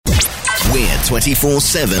We're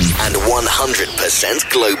 24/7 and 100%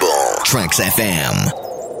 global. Tracks FM.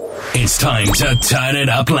 It's time to turn it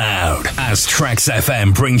up loud as Tracks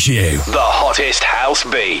FM brings you the hottest house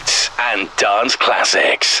beats and dance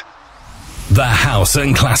classics. The House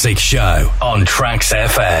and Classic Show on Tracks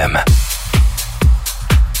FM.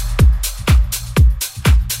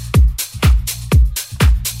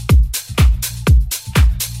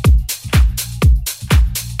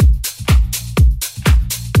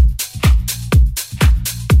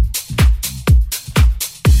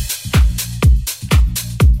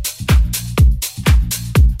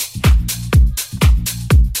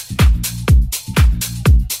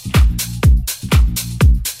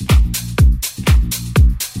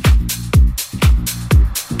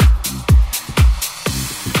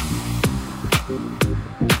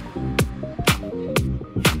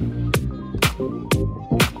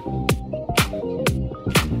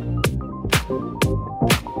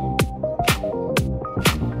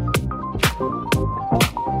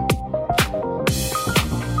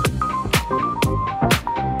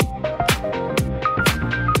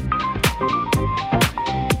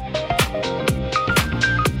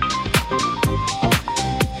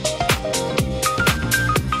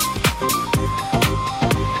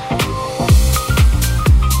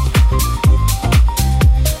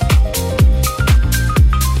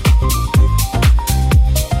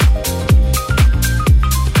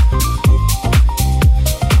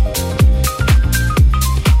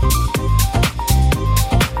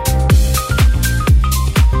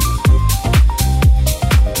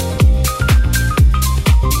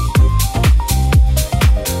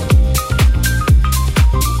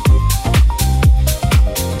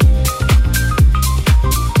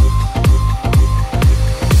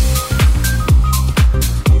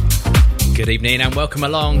 And welcome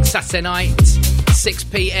along Saturday night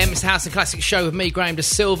 6pm. It's House and Classic Show with me, Graham De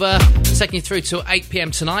Silva, taking you through till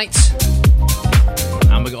 8pm tonight,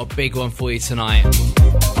 and we've got a big one for you tonight.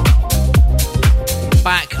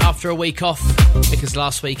 Back after a week off because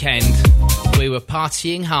last weekend we were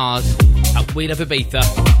partying hard at We Love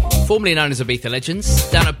Ibiza, formerly known as Ibiza Legends,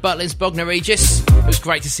 down at Butlins Bognor Regis. It was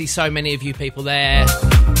great to see so many of you people there.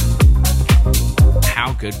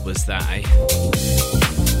 How good was that, eh?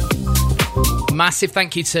 Massive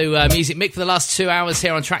thank you to Music Mick for the last 2 hours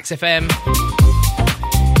here on Tracks FM.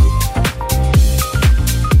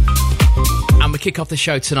 And we kick off the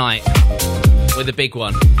show tonight with a big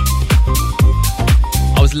one.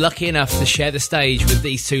 I was lucky enough to share the stage with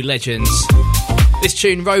these two legends. This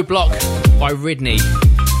tune, Roadblock by Ridney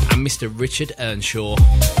and Mr. Richard Earnshaw.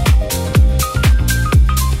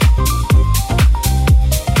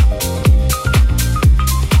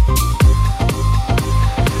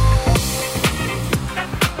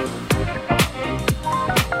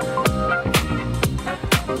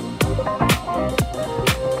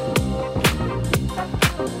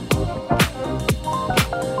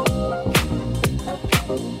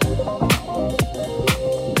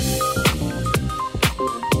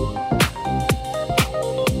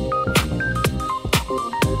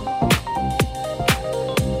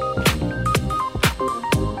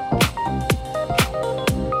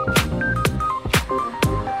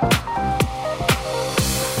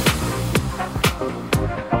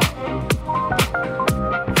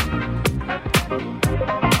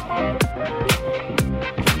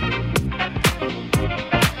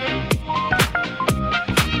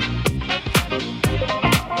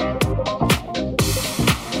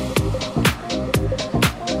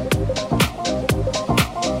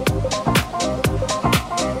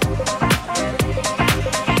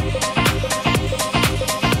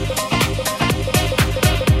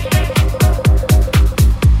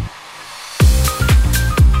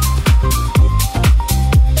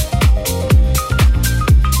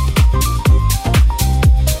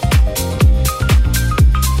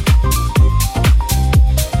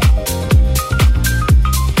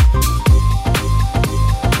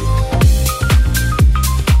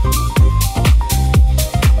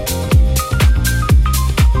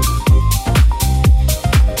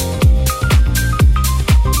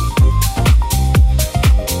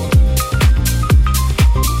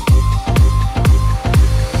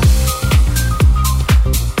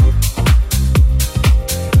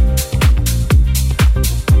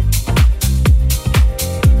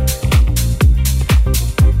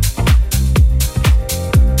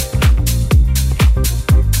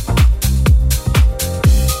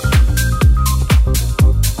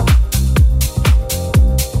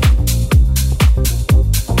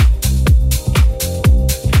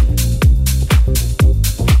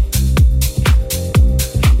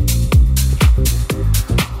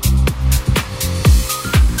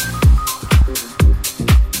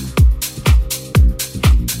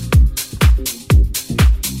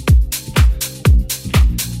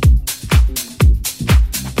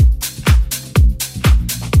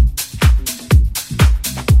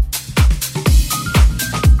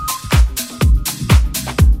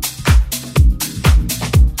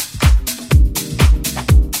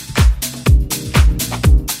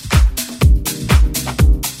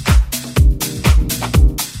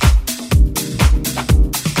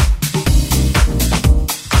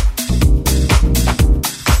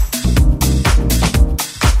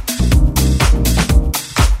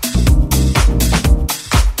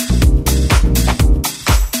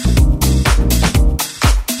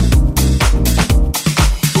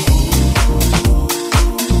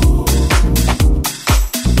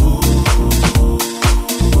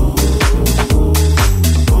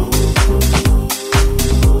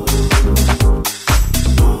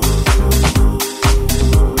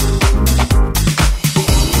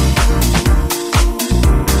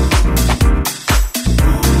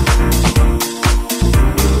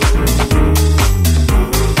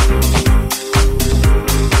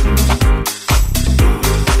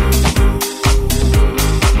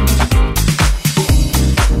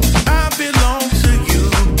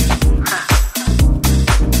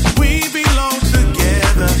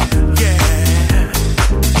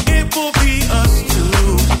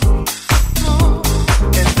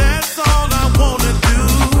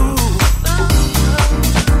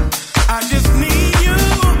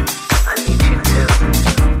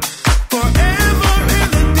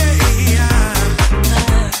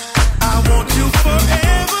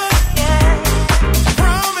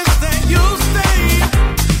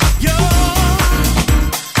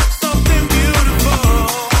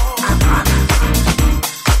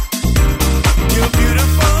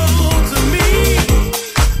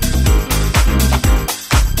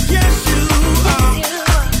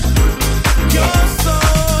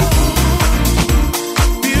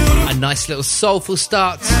 little soulful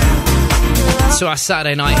start to our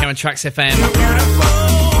Saturday night here on Tracks FM.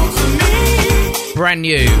 Brand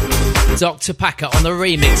new Dr. Packer on the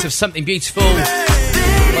remix of Something Beautiful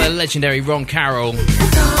by the legendary Ron Carroll.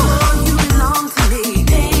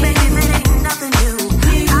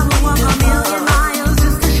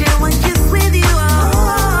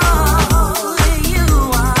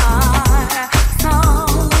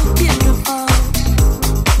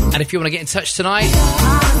 And if you want to get in touch tonight,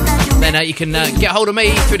 then you can get hold of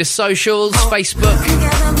me through the socials, Facebook,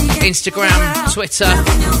 Instagram, Twitter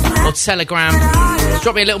or Telegram. Just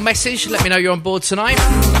drop me a little message, let me know you're on board tonight.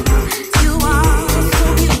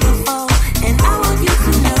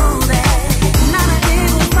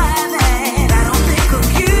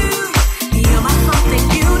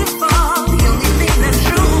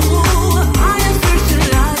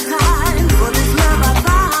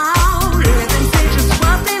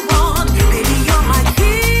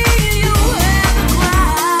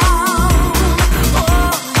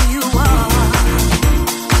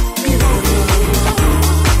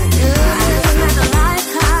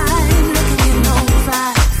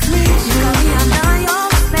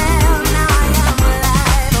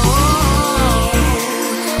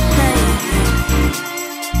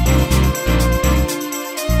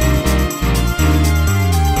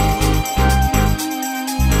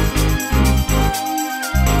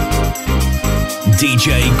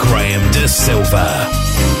 DJ Graham De Silva.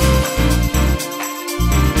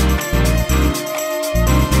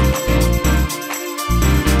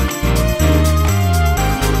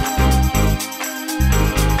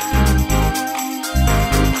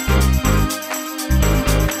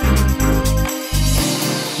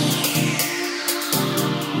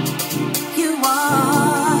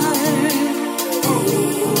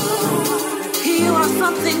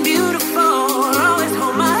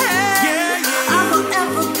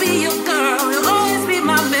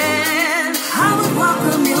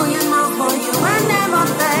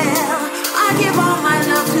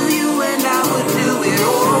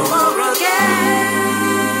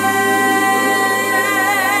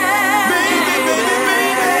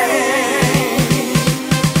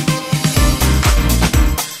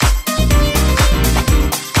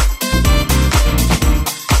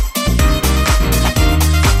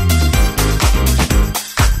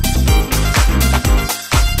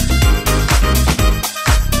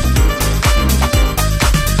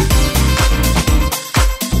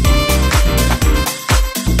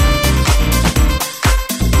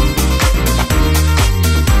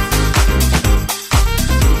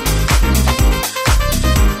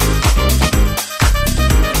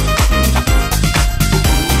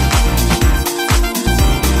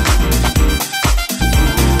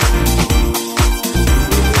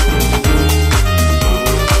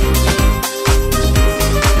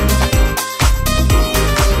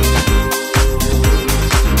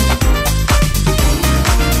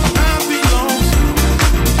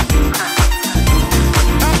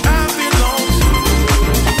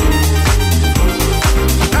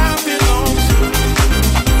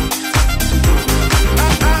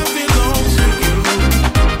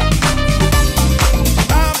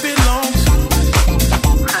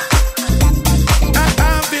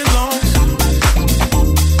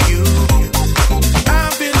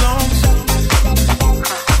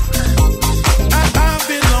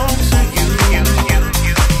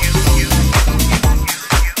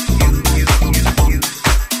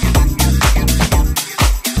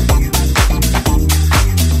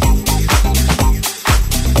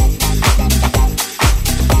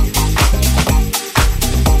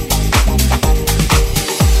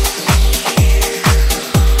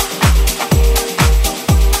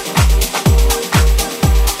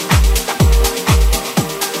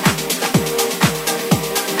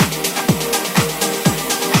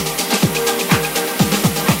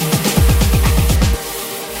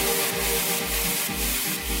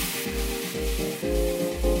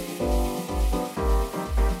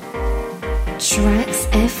 Tracks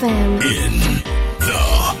FM. In the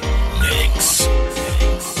mix.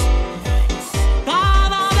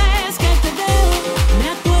 Cada vez que te veo, me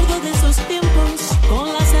acuerdo de esos tiempos,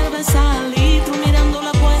 con la cerveza al litro, mirando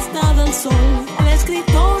la puesta del sol. El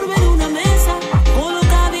escritor ve una mesa,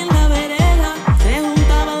 colocada en la vereda, se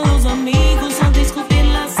juntaban los amigos a discutir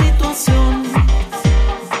la situación.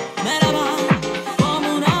 Merhaba, como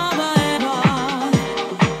una beba.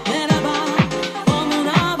 Merhaba, como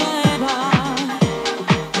una beba.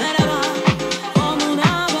 Merhaba,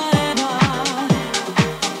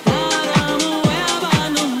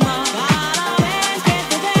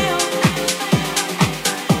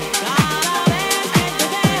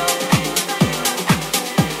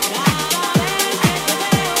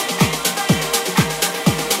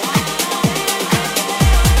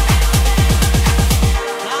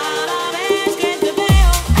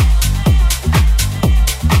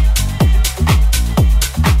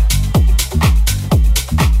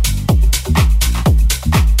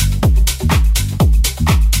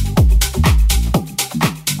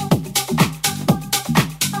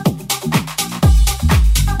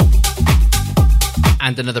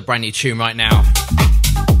 And another brand new tune right now.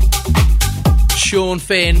 Sean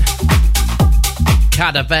Finn,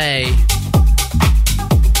 Cada Bay.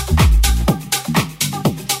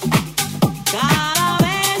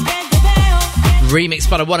 Remixed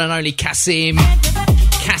by the one and only Kasim.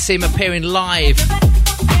 Kasim appearing live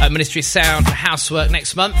at Ministry of Sound for Housework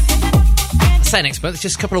next month. I say next month, it's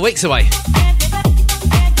just a couple of weeks away.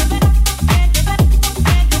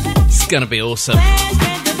 It's gonna be awesome.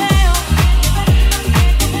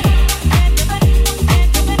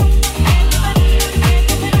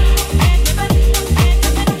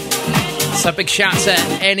 So big shout to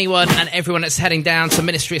anyone and everyone that's heading down to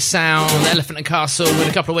Ministry of Sound, Elephant and Castle in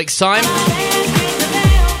a couple of weeks' time.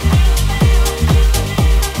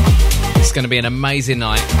 It's going to be an amazing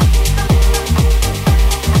night.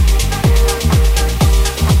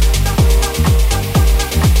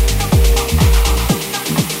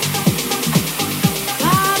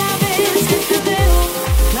 Cada vez que te veo,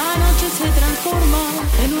 la noche se transforma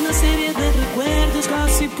en una serie de recuerdos,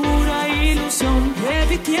 casi pura ilusión,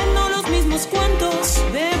 repitiendo los mismos cuentos.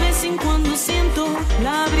 De vez en cuando siento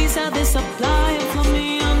la brisa de esa playa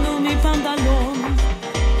flameando mi pantalón. Cada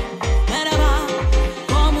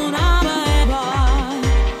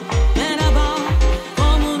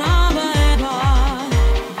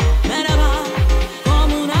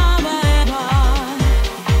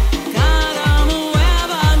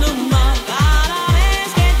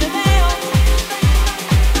que te veo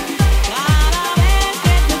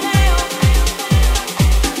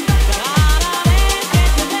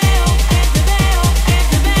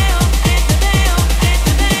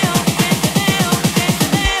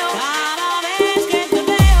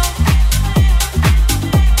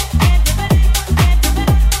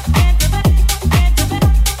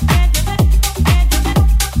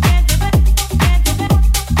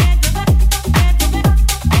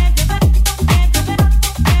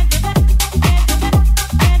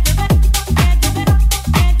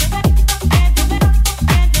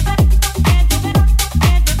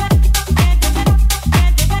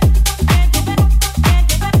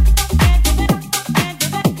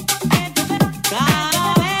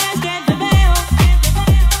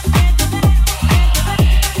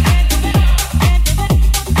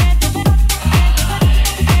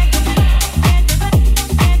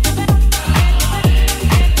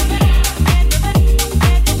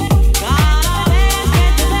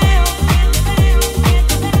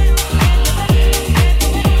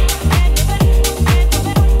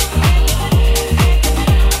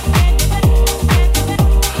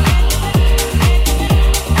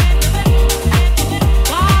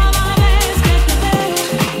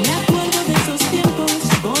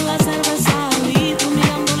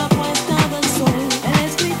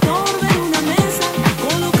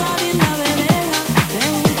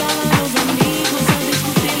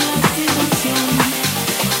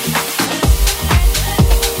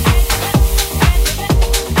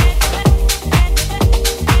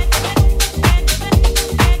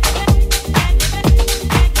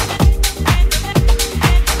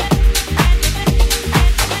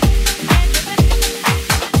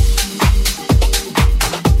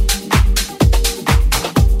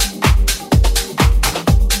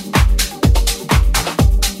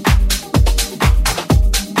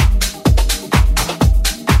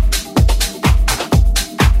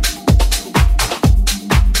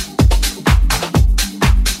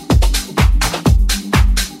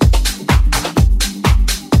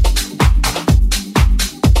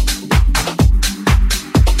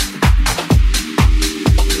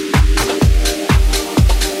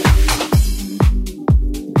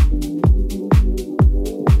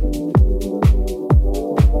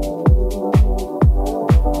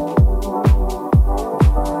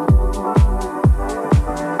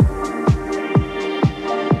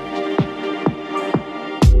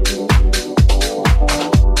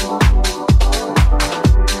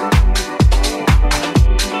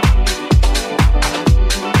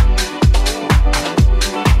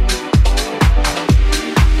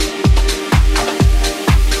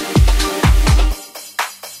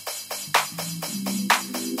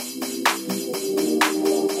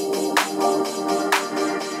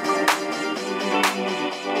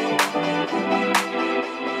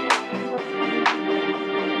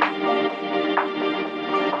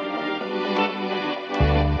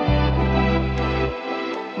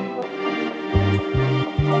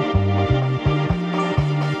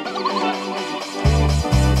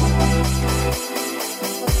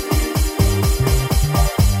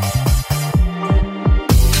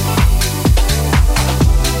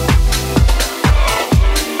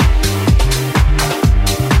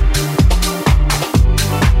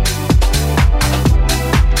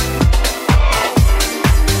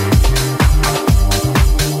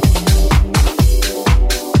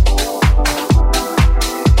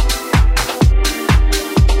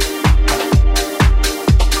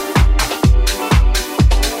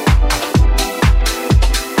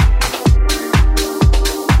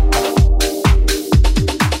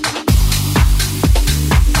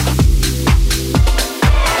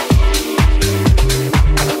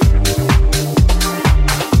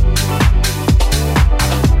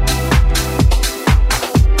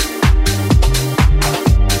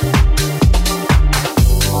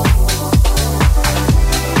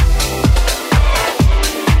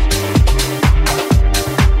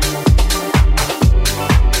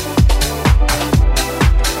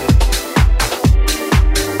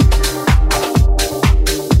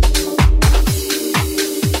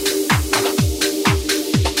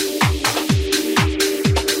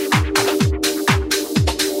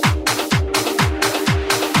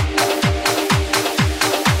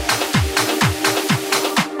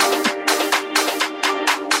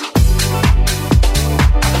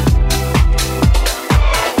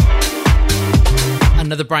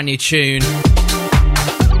another brand new tune.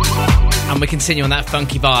 And we continue on that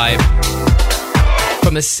funky vibe.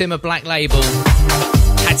 From the Simmer Black label.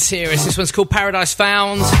 Had Sirius. This one's called Paradise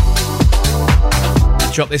Found.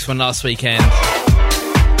 I dropped this one last weekend.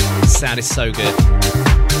 The sound is so good.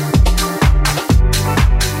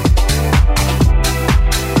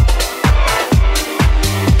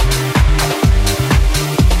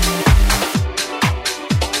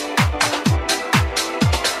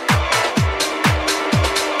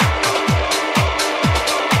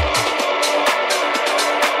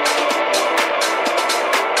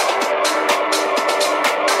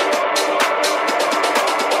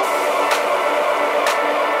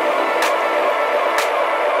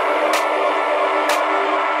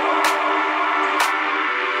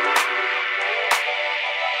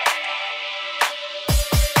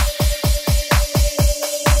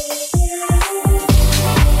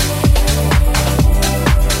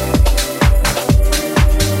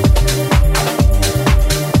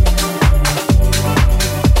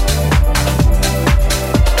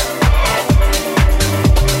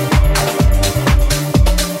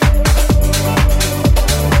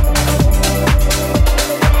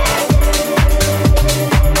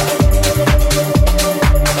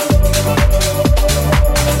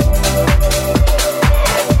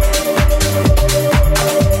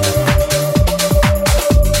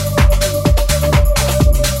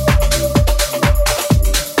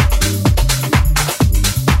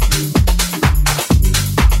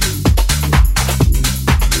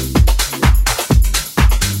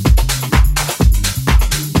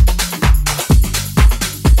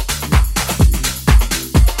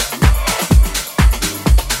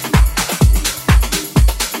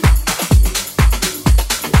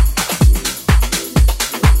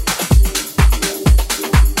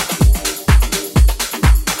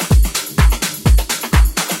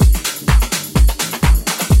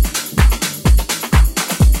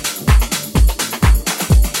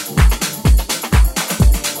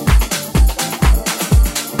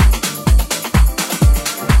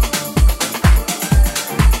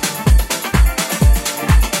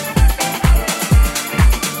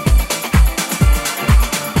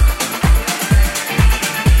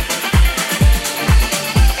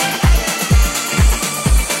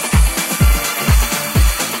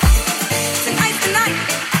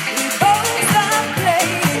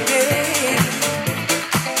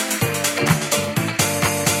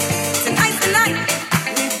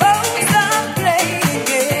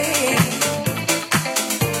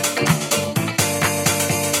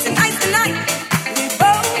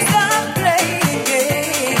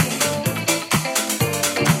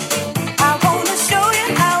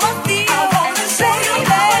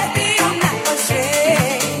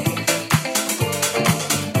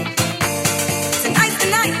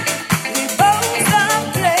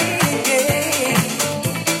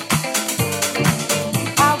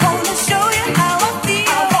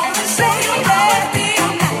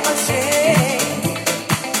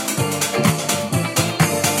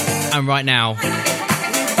 Right now,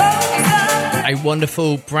 a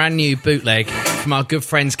wonderful brand new bootleg from our good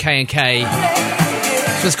friends K&K.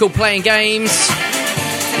 This one's called Playing Games.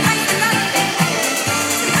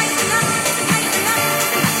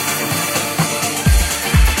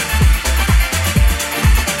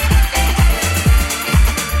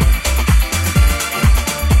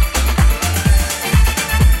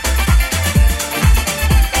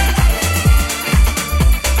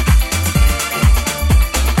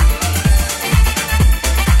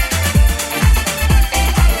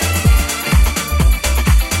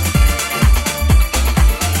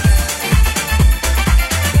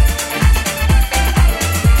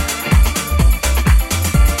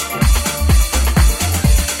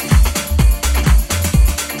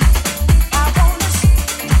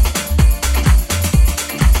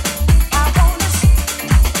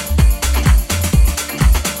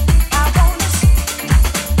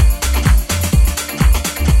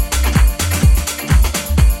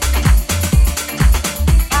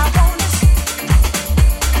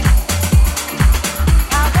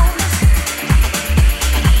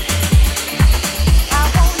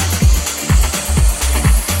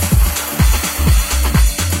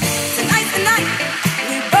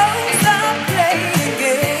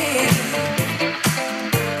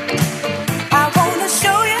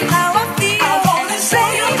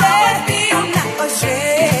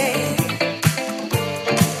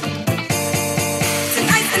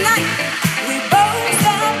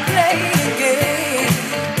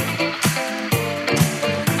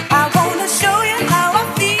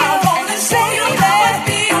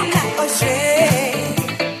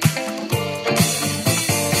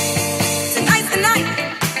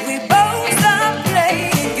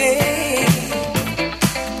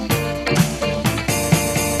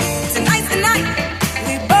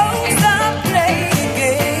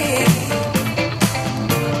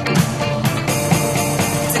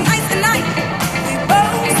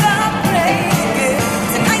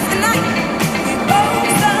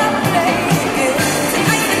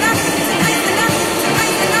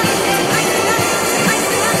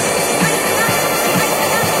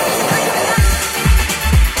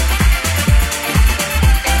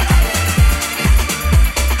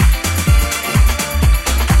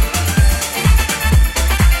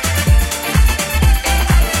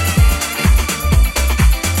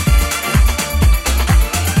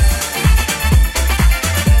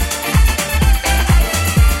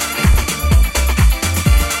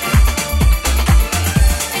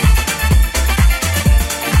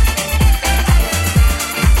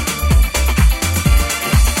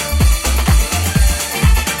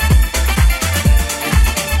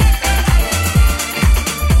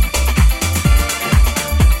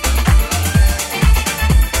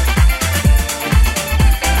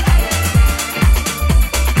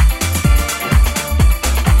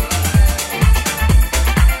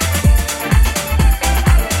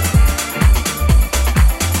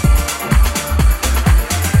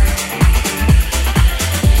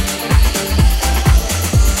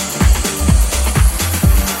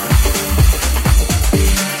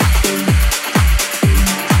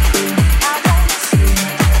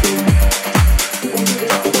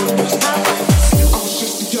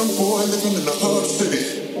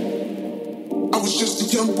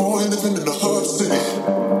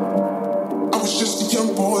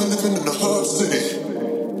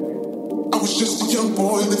 young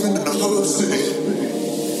boy living in a hood city.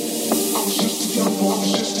 I was just a young boy,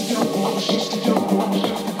 was just a young boy, was just a young boy,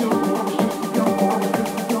 was just a young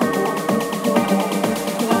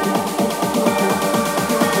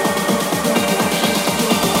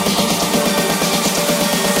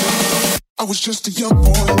I was just a young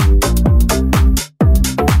boy.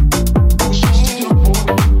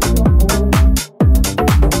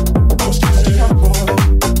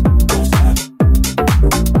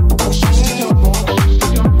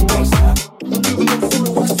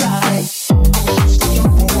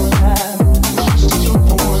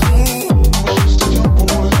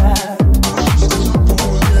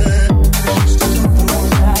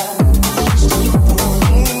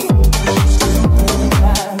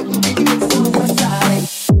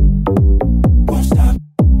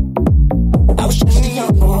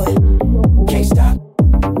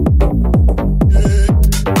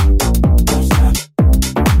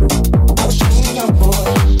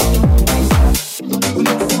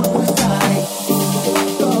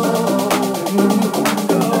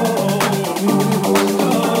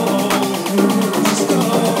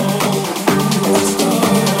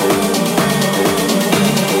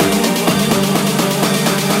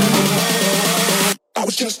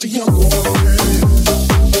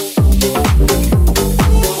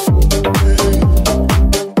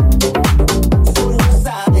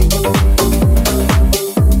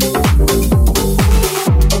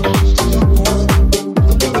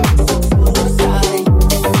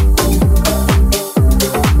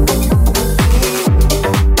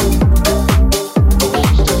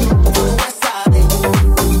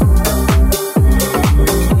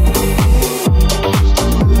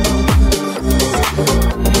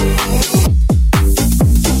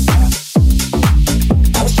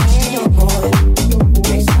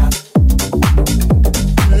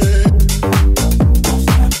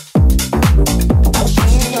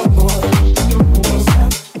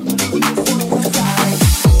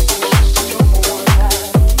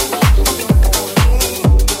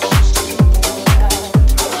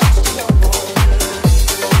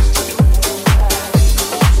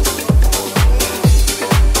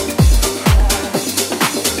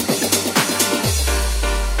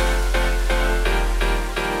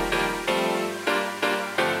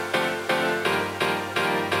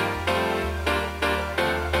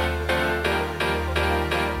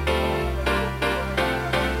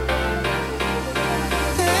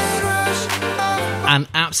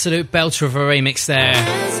 Absolute belter of a remix there.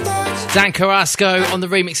 Dan Carrasco on the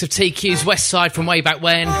remix of TQ's West Side from way back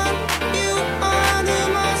when.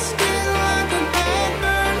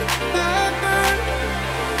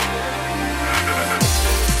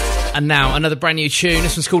 And now another brand new tune.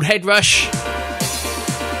 This one's called Head Rush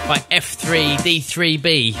by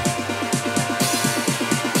F3D3B.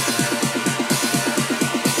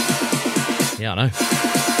 Yeah, I know.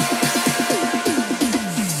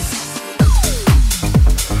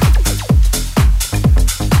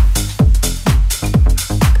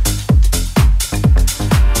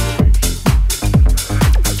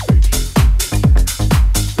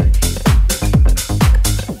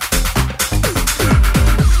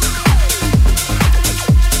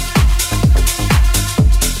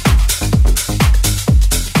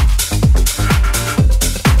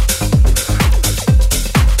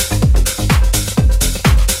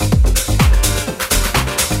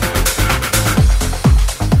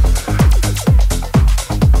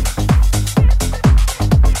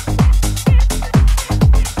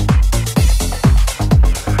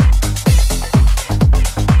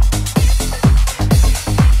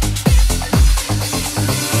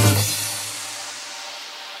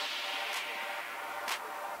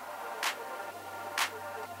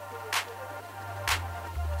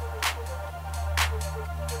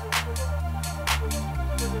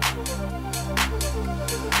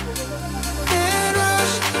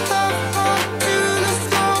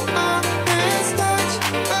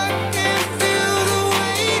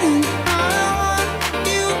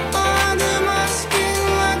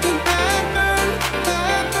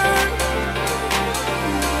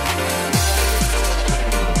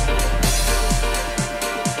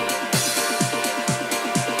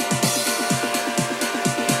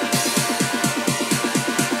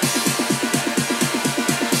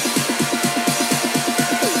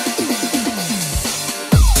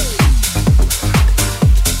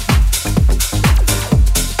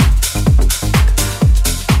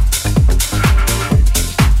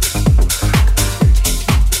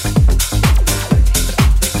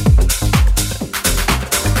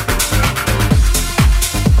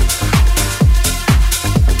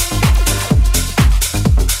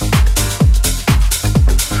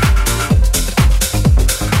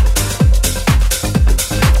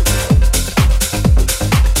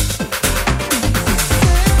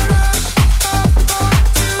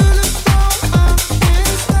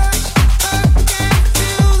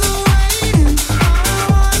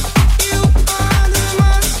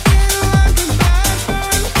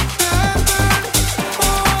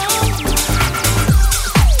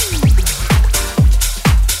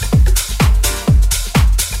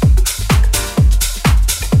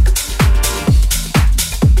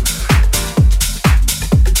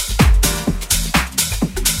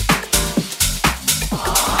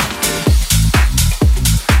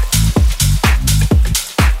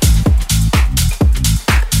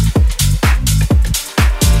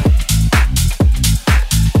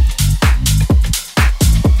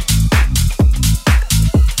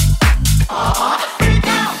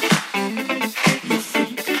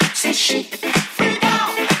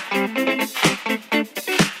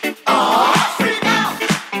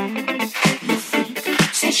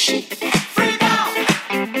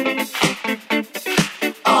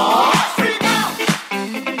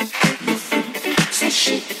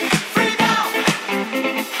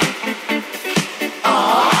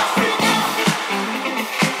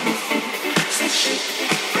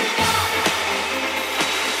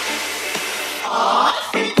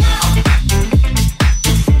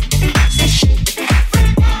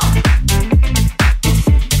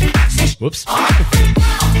 Whoops.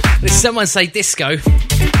 Did someone say disco?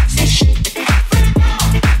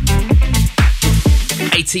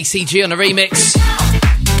 ATCG on a remix.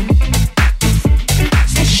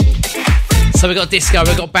 So we've got disco,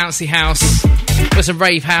 we've got bouncy house, we've got some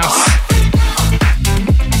rave house.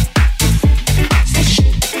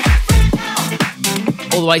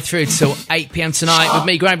 All the way through till 8 PM tonight with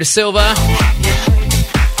me, Graham De Silva.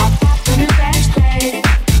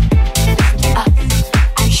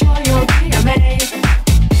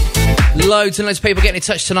 Loads and loads of people getting in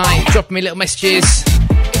touch tonight, dropping me little messages.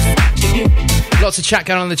 Lots of chat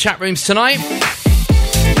going on in the chat rooms tonight.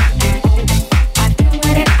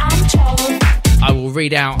 I will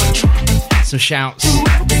read out some shouts,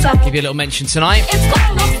 give you a little mention tonight. If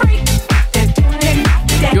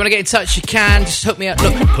you want to get in touch, you can. Just look me up.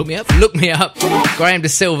 Graham De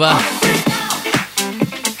Silva.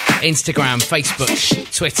 Instagram,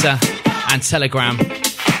 Facebook, Twitter, and Telegram.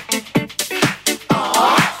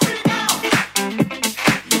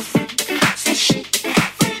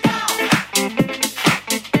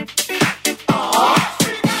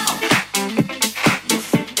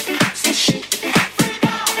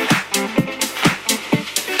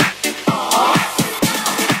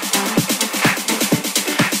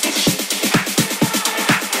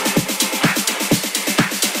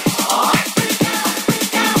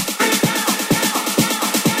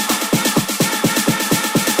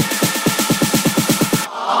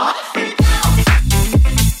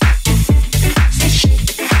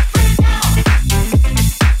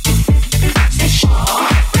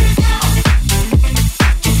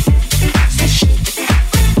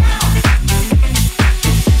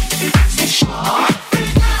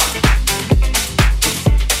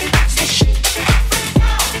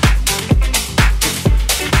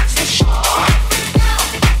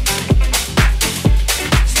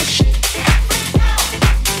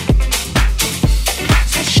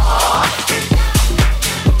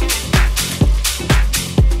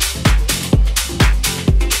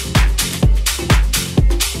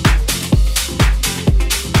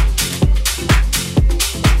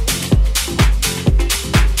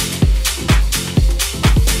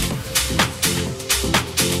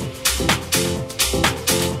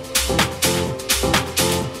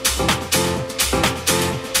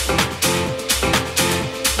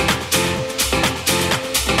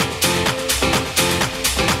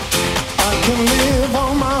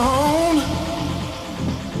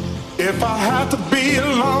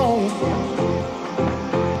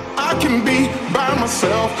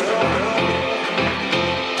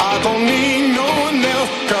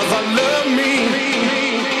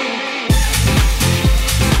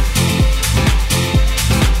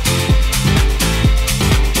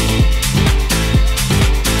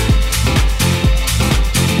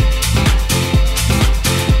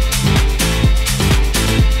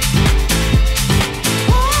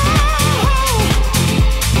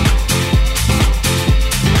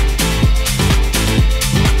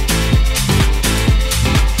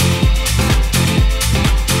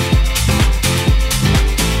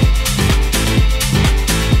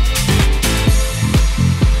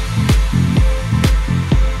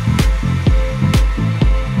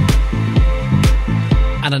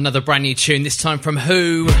 Another brand new tune, this time from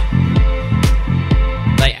Who.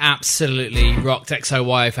 They absolutely rocked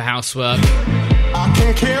XOYO for Housework. I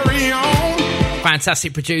can carry on.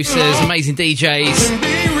 Fantastic producers, amazing DJs.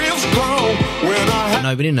 But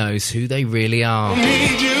nobody knows who they really are. I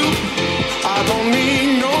need you. I don't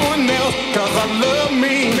need no one else, 'cause I love me.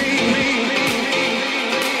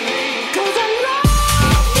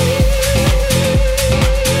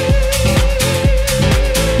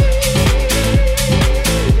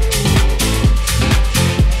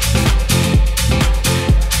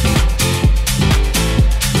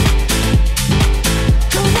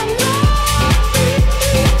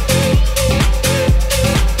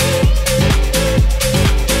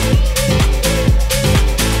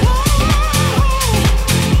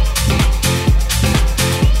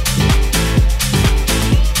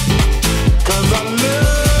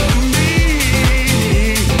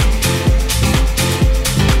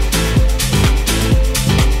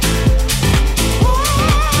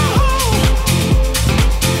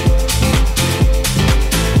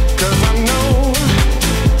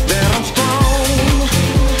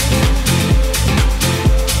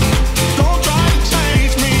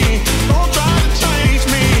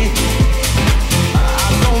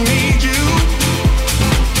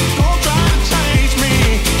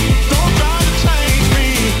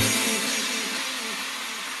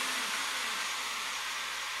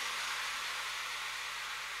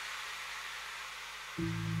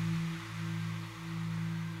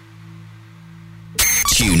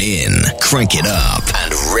 Tune in, crank it up,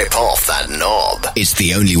 and rip off that knob. It's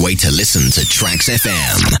the only way to listen to Tracks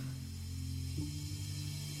FM.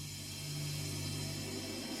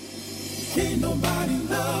 Ain't nobody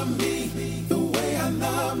love me the way I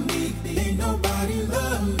love me. Ain't nobody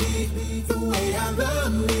love me the way I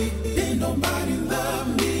love me. Ain't nobody love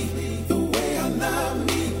me the way I love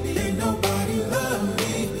me. Ain't nobody love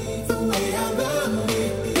me the way I love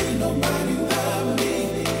me. Ain't nobody love me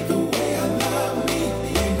the way I love me.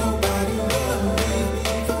 Ain't nobody love me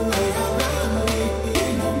the way I love me.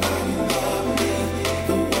 Ain't nobody love me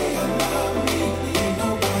the way I love me. Ain't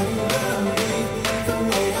nobody love me the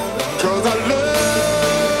way I love me. 'Cause I love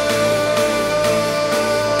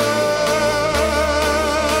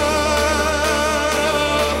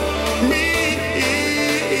me.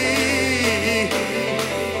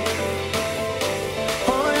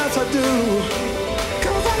 Oh, yes, I do.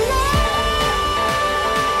 'Cause I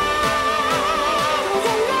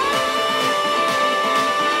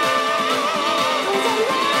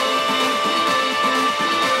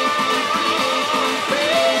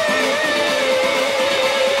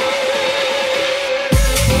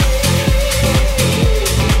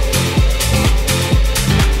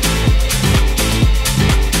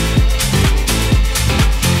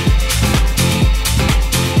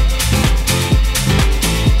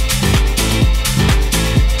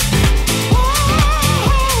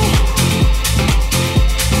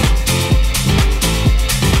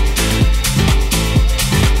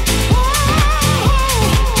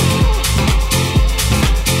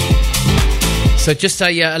So just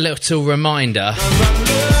a little reminder.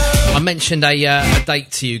 I mentioned a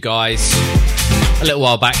date to you guys a little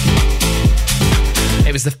while back.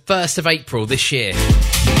 It was the 1st of April this year.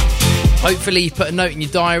 Hopefully you put a note in your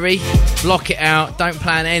diary, block it out, don't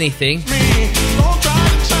plan anything,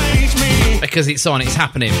 because it's on, it's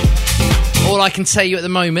happening. All I can tell you at the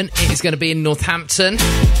moment, it is going to be in Northampton.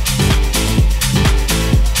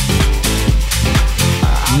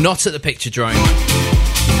 Not at the Picture Drone.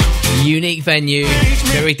 Unique venue,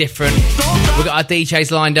 very different. We've got our DJs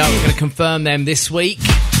lined up, we're going to confirm them this week.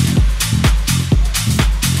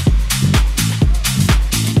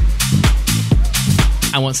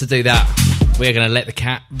 And once to do that, we're going to let the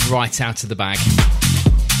cat right out of the bag.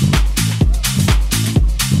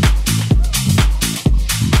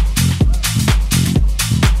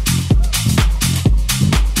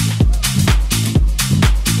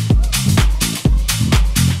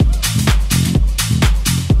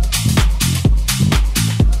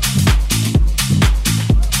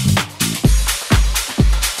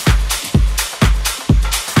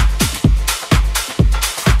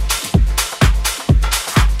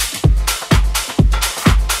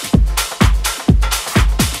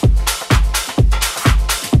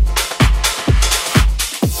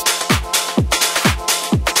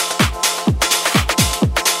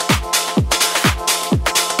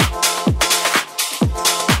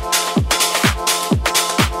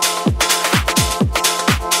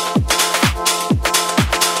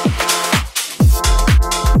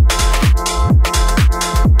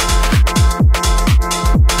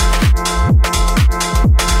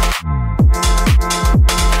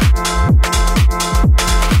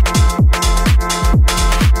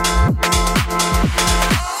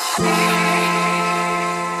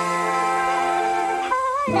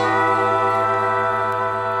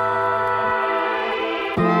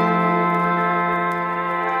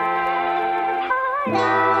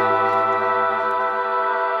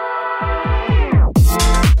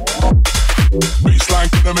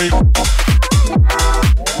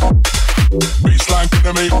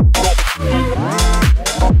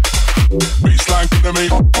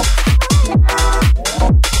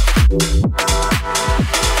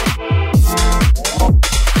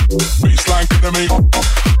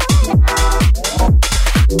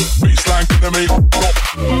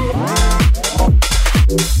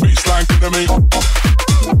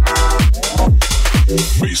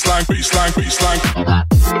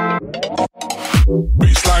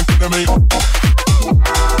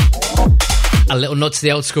 A little nod to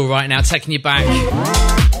the old school right now, taking you back.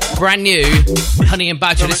 Brand new, Honey and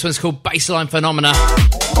Badger. This one's called Bassline Phenomena.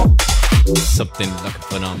 Something like a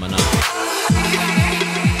phenomena.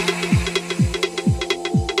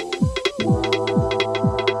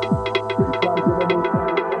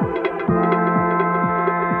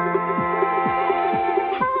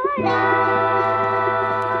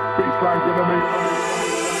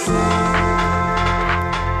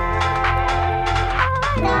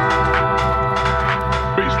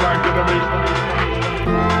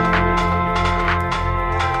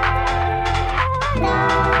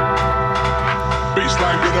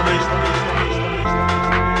 Baseline,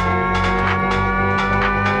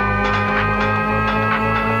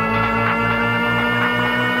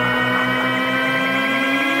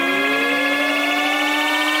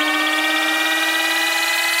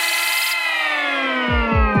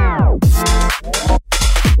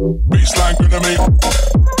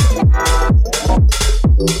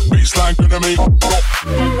 me.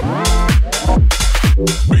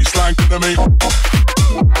 Baseline to the me.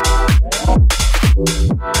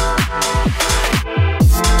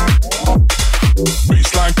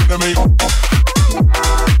 Baseline to the me.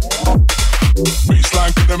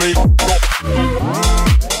 Baseline to the me.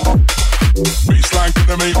 Baseline to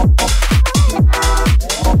the me.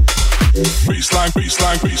 Baseline,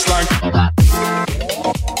 baseline, baseline.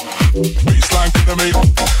 Baseline to the me.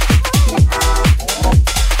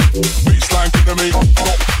 Baseline to the me.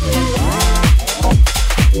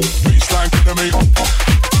 Baseline to the me.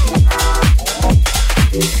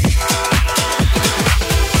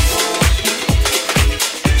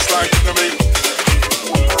 Baseline to the me.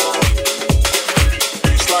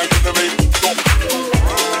 Baseline to the me.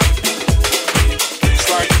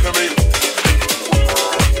 Baseline to the me.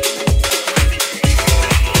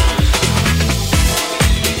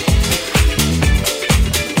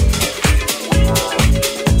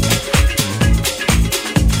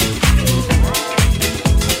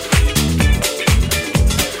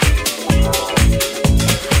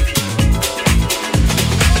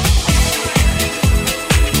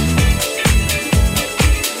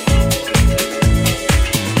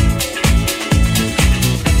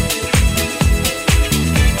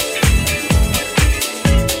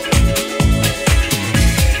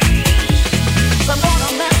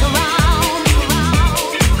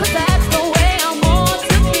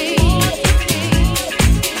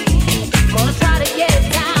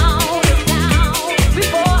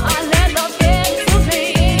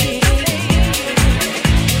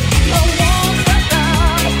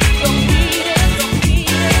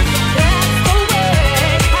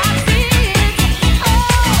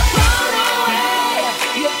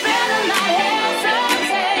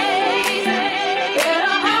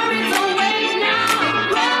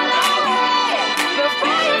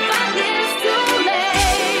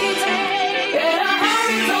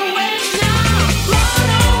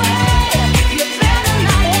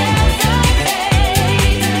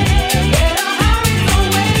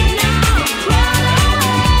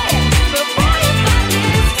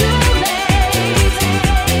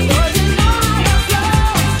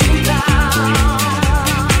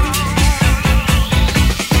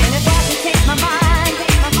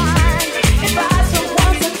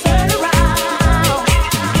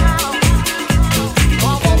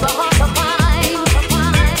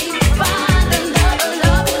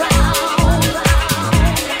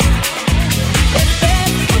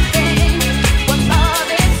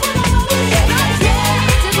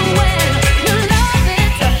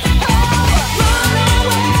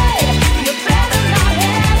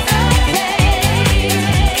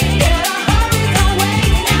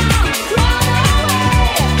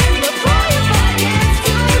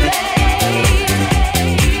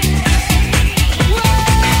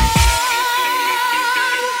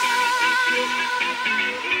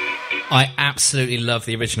 Absolutely love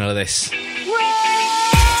the original of this.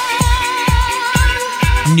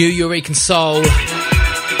 New Eureka Soul.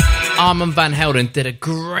 Armand Van Helden did a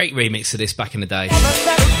great remix of this back in the day.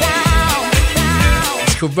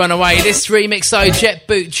 It's called Runaway. This remix though, Jet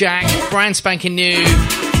Boot Jack, brand spanking new,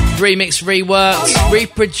 remix, reworked,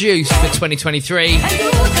 reproduced for 2023.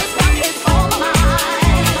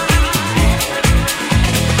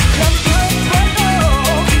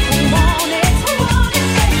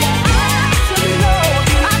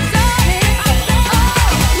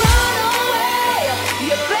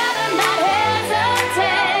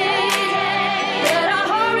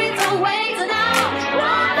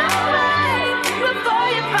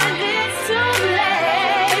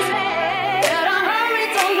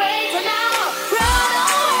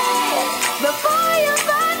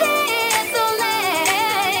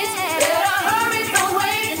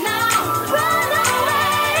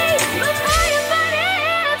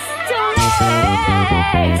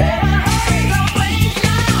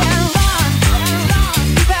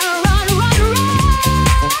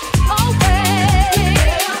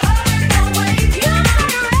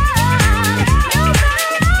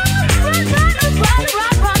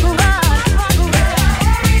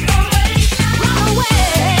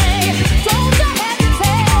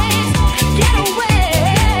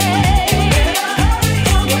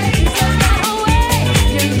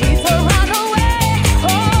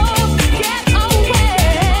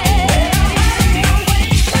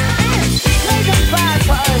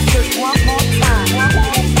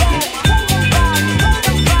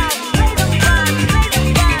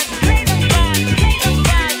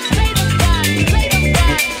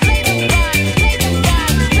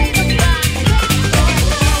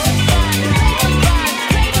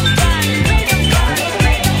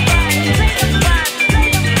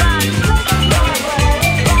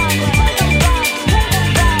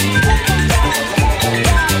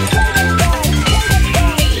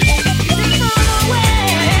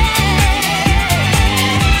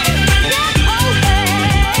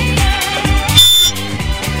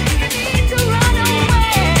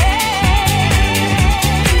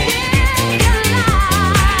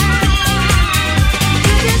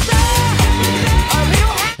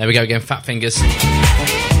 There we go again, Fat Fingers. So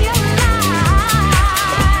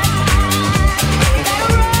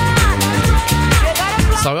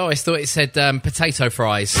I always thought it said potato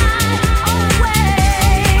fries.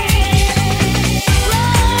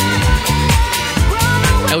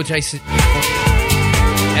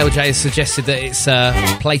 LJ has suggested that it's a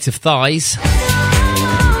plate of thighs.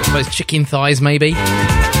 I suppose chicken thighs, maybe.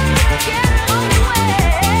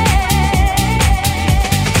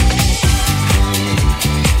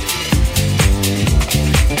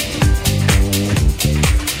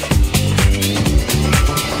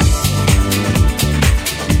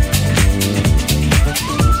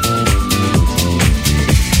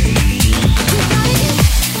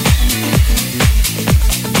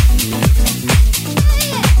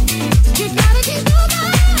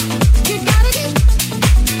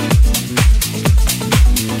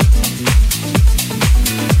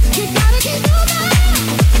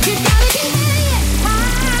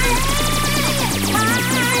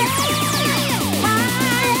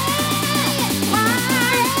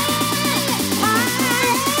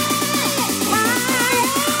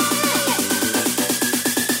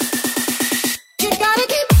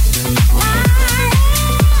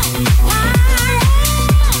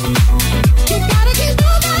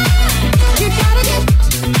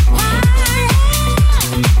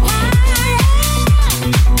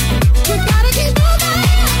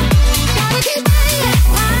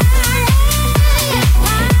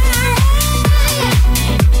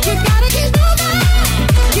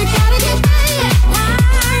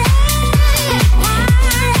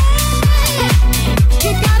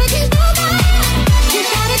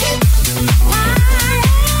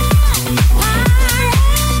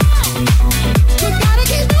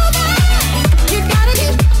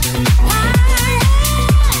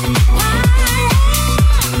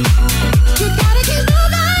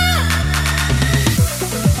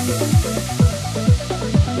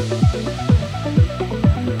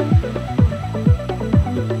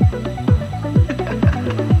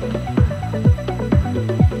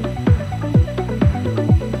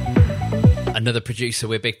 Another producer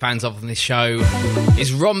we're big fans of on this show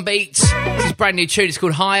is Ron Beats. This is brand new tune, it's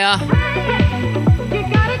called Higher.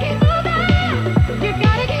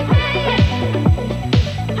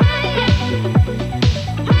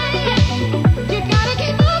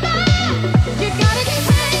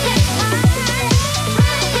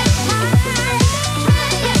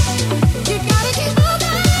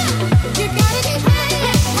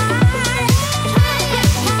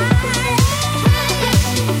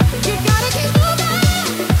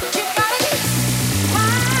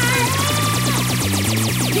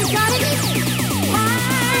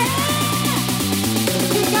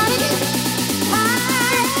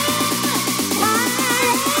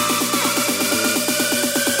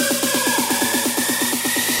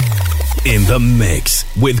 In the mix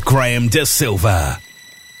with Graham De Silva.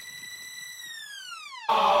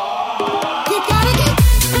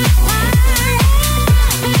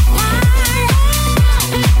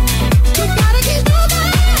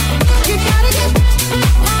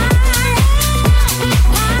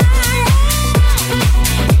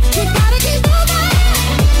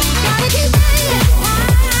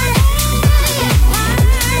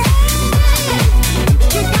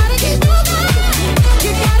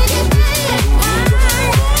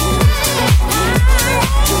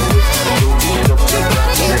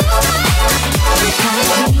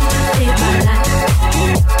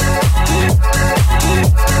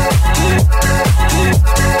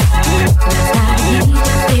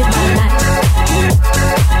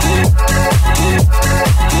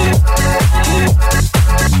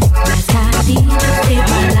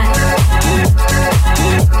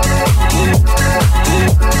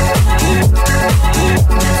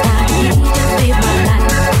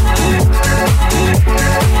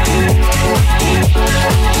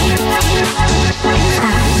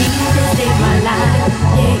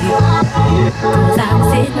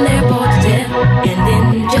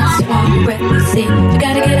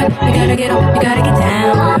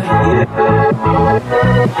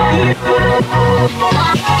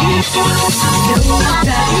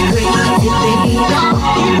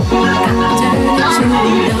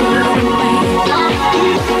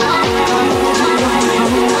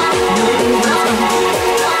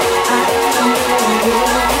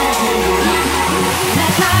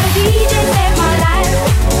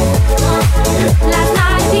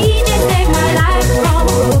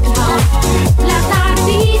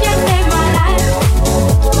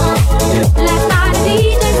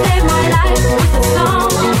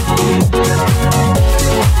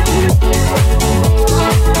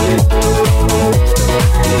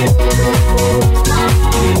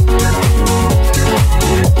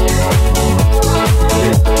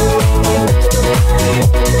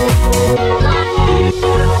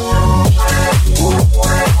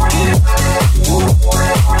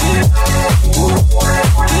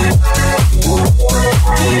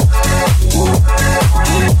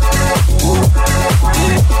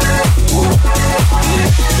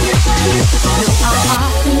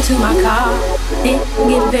 to my car, didn't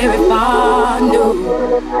get very far, no.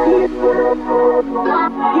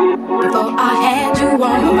 Before I had you on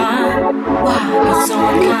my mind, why you're so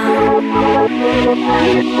unkind.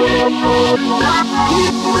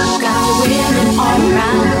 Got you women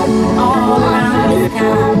all around this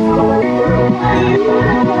town.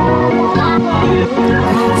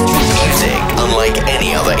 Music unlike any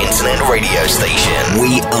other internet radio station.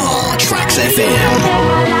 We are Tracks FM.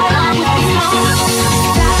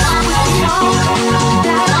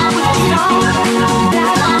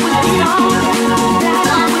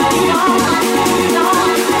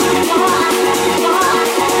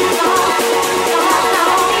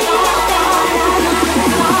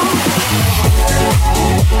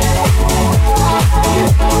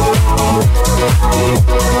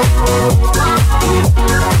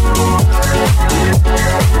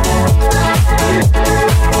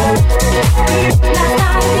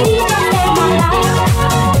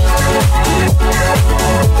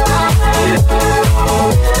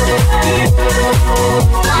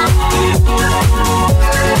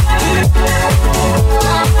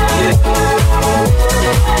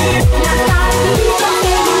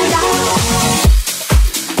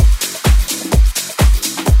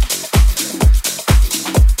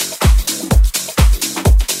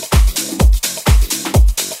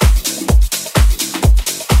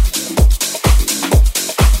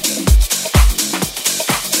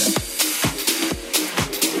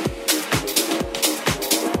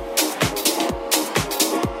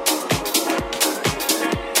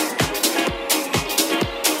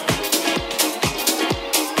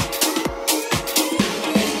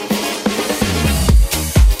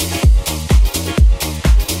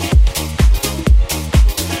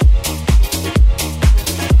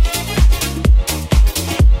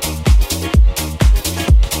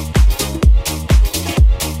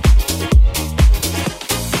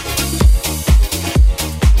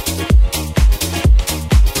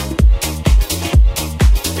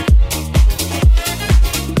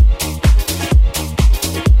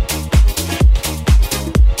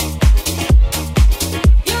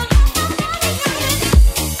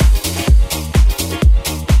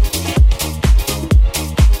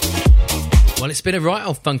 It's been a right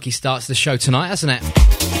old funky start to the show tonight, hasn't it?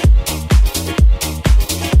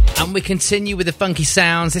 And we continue with the funky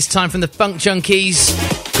sounds, this time from the Funk Junkies.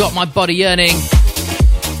 Got My Body Yearning.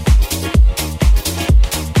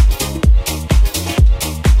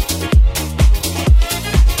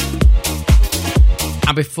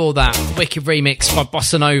 And before that, wicked remix by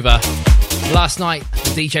Bossa Nova. Last night,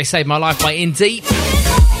 the DJ Saved My Life by In Deep.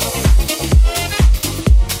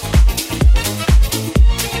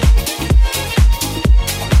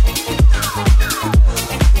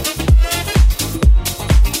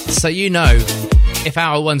 So you know, if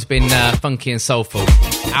hour one's been funky and soulful,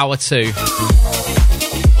 hour two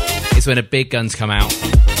is when the big guns come out.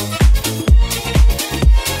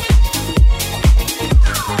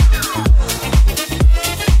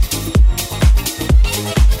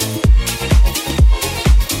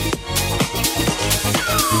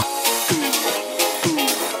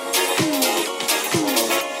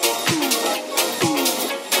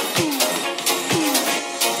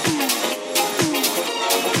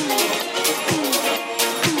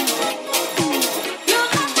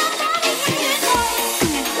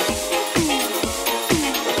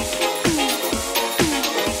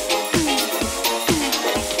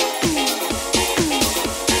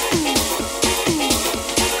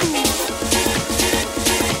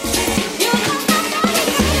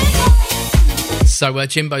 So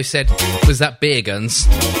Jimbo said, was that beer guns?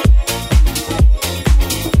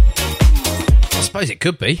 I suppose it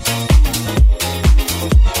could be.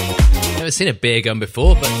 Never seen a beer gun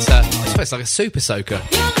before, but I suppose it's like a super soaker.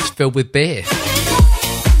 It's filled with beer.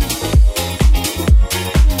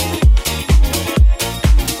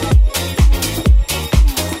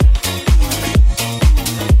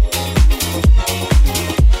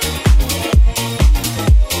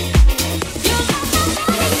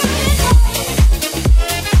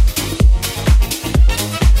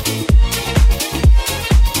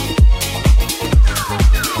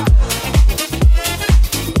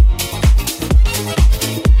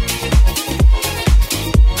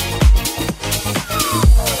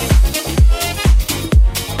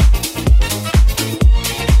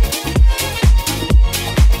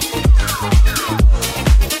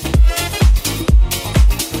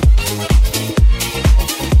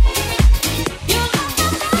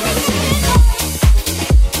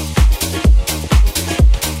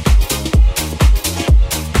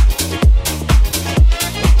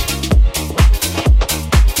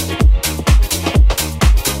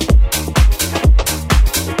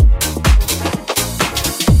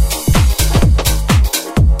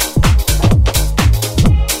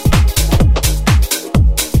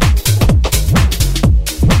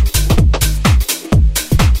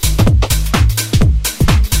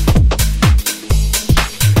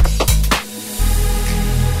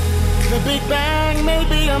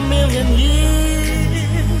 a million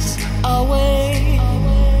years away.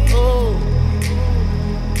 Oh,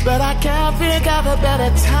 but I can't think of a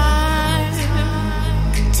better time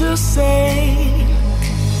to say,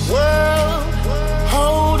 world,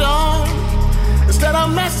 hold on. Instead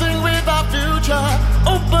of messing with our future,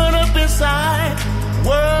 open up inside.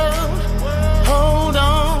 World, hold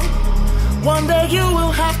on. One day you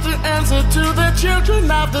will have to answer to the children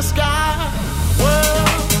of the sky.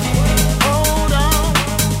 World, hold on.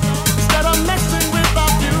 Instead of messing with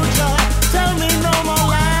our future, tell me no more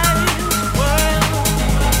lies. World,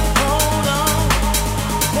 hold on.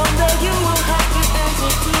 One day you will have to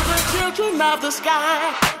answer to the children of the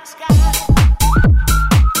sky.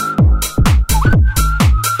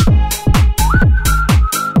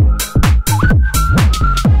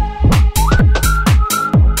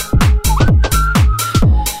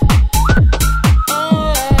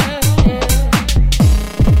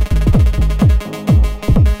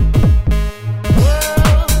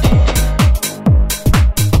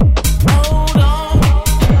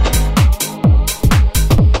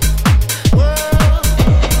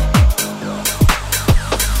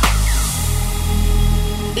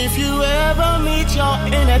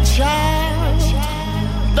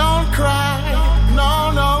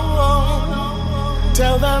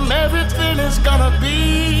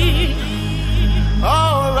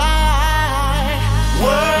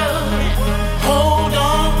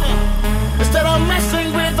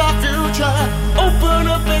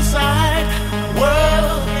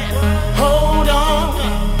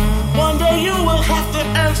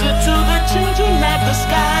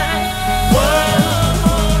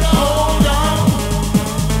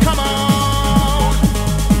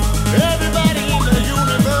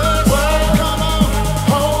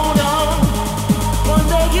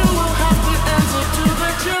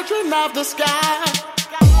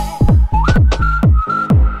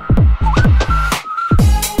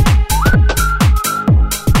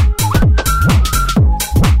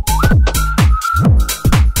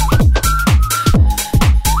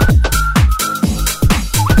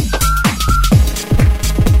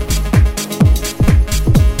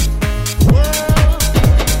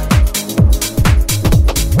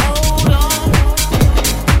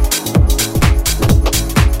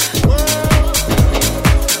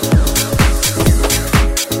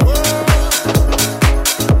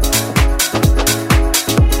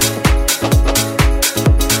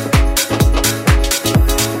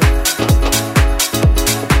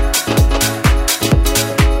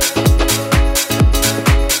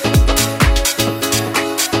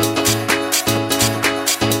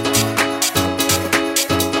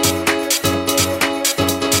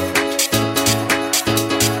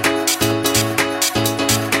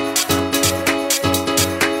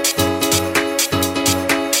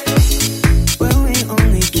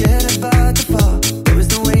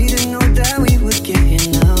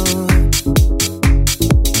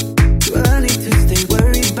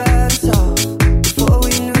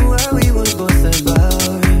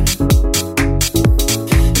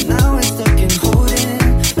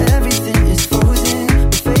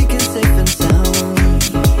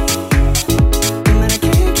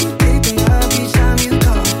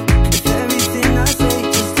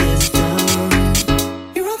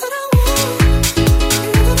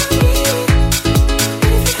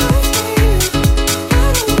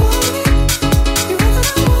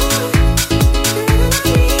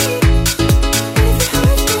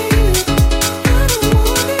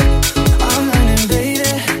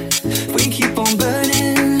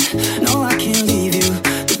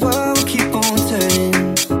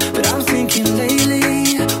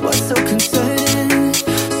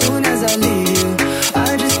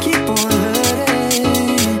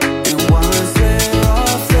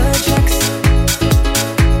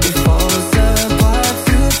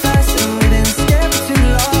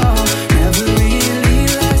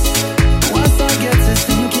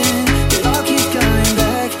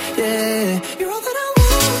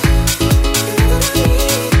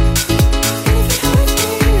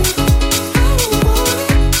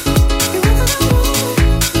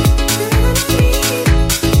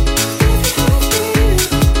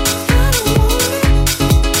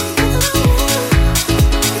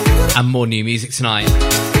 More new music tonight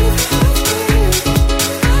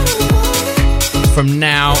from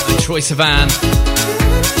Now and Troye Sivan,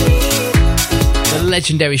 the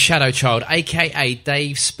legendary Shadow Child, aka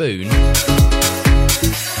Dave Spoon,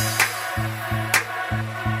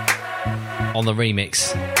 on the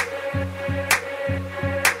remix.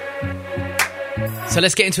 So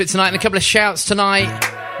let's get into it tonight, and a couple of shouts tonight.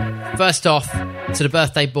 First off, to the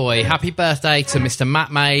birthday boy, happy birthday to Mr.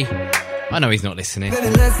 Matt May. I know he's not listening. Baby,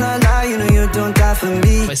 let's not lie, you know you don't die for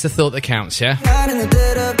me. But it's the thought that counts, yeah? Not in the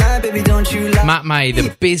dead of night, baby, don't you lie. Matt May,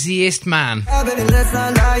 the busiest man Baby, let's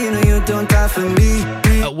not lie, you know you don't die for me.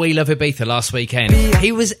 at We Love Ibiza last weekend.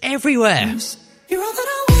 He was everywhere. You're all that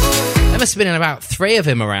I want. There must have been about 3 of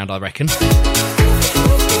him around, I reckon. He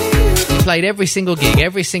played every single gig,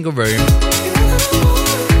 every single room.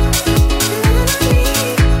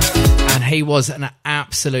 And he was an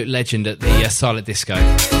absolute legend at the Silent Disco.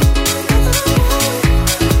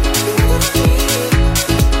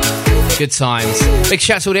 Good times. Big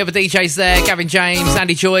shout out to all the other DJs there. Gavin James,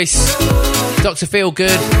 Andy Joyce, Dr.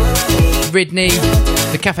 Feelgood, Ridney,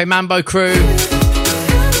 the Cafe Mambo crew.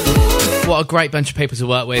 What a great bunch of people to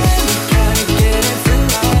work with.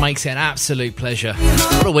 Makes it an absolute pleasure.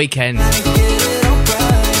 What a weekend.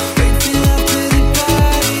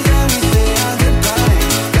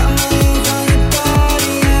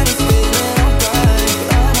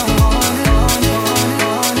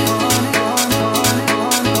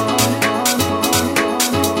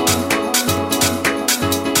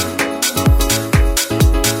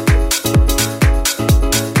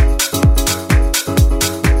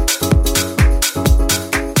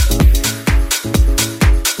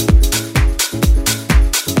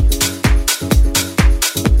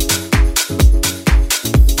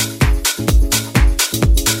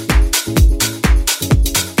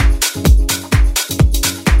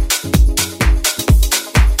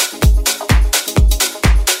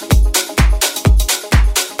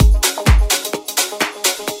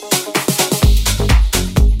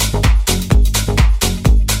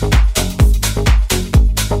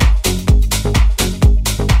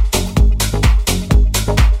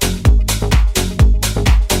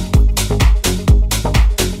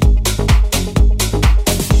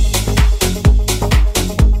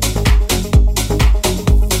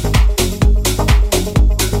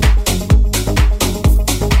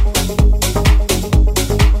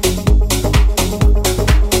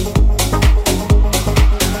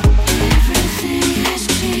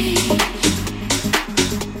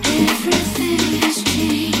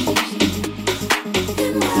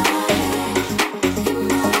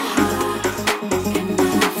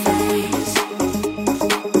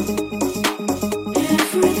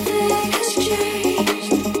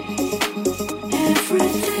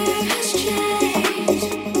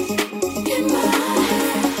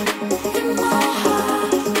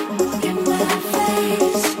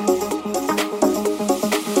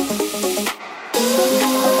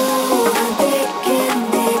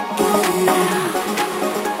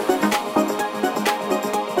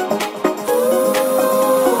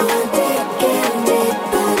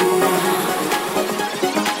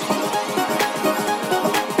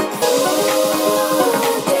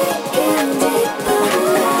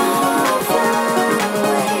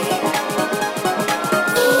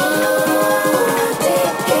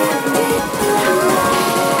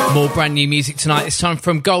 Brand new music tonight, this time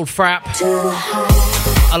from Goldfrapp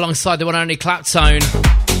alongside the one and only Claptone.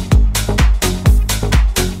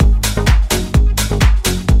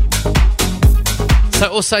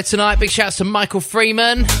 So also tonight, big shouts to Michael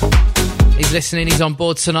Freeman. He's listening, he's on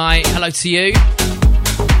board tonight. Hello to you.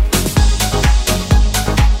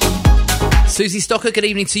 Susie Stocker, good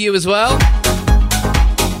evening to you as well.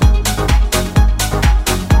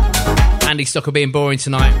 Andy Stocker being boring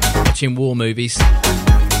tonight, watching war movies.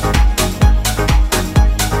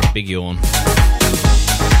 Big yawn.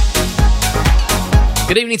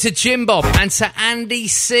 Good evening to Jim Bob and to Andy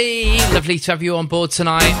C. Lovely to have you on board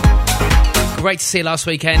tonight. Great to see you last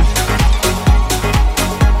weekend.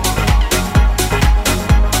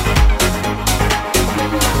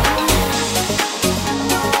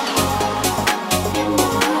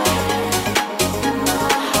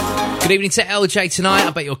 Good evening to LJ tonight.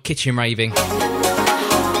 I bet you're kitchen raving.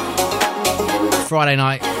 Friday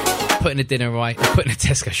night, putting a dinner away, putting a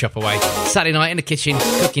Tesco shop away. Saturday night in the kitchen,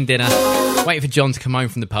 cooking dinner, waiting for John to come home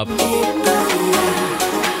from the pub. Do you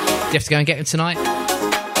have to go and get him tonight?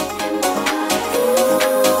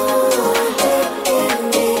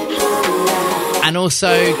 And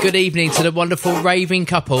also, good evening to the wonderful raving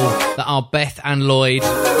couple that are Beth and Lloyd.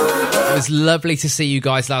 It was lovely to see you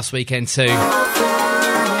guys last weekend too.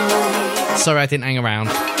 Sorry I didn't hang around.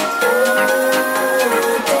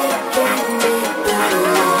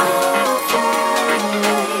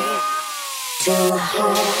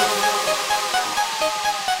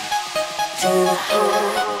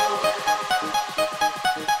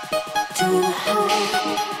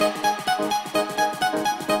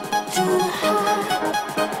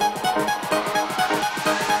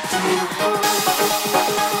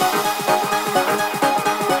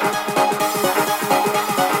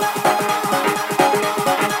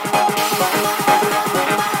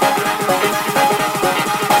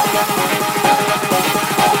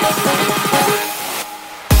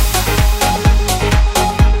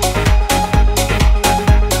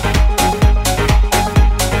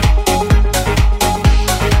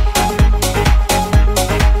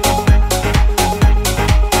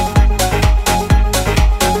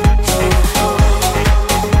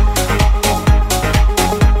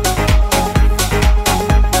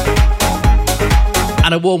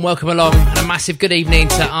 And a warm welcome along and a massive good evening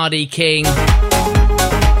to R.D. King.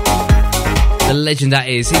 The legend that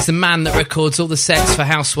is. He's the man that records all the sets for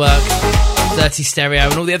Housework, Dirty Stereo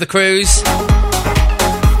and all the other crews.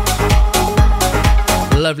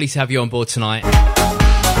 Lovely to have you on board tonight.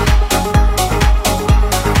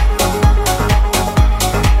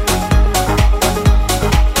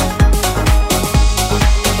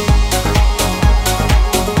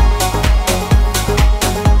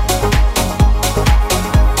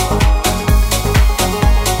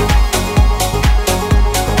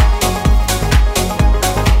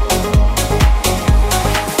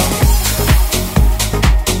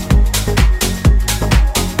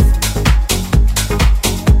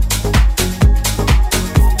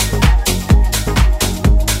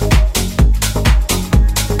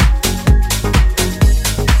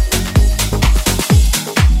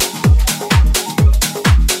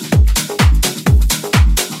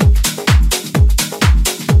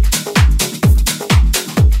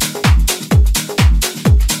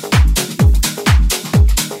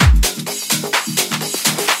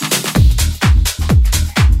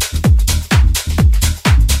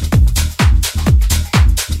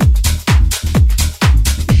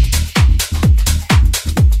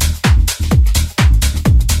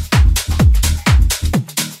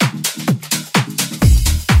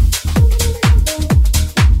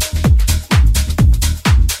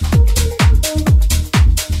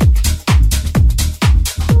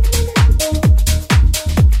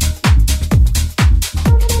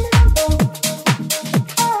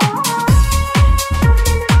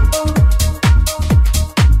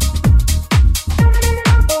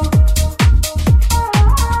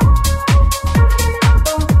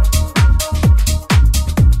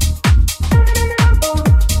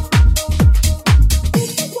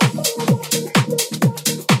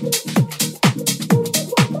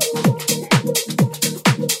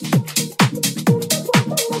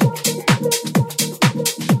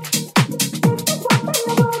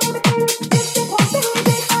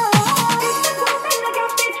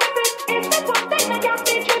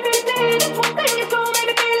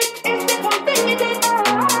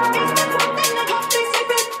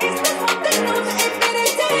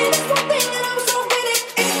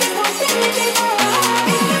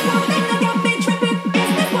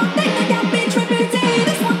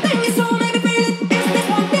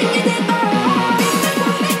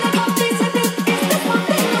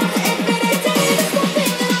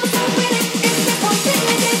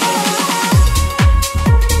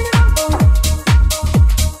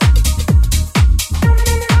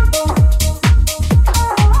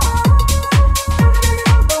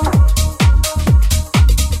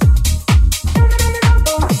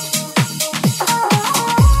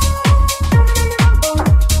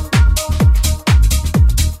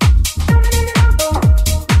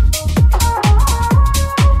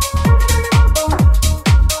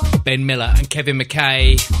 Ben Miller and Kevin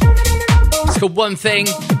McKay. It's called One Thing.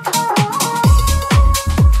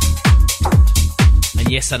 And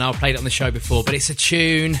yes, I know I played it on the show before, but it's a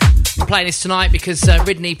tune. I'm playing this tonight because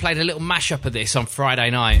Ridney played a little mashup of this on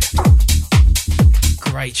Friday night.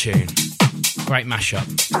 Great tune. Great mashup.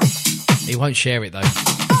 He won't share it though.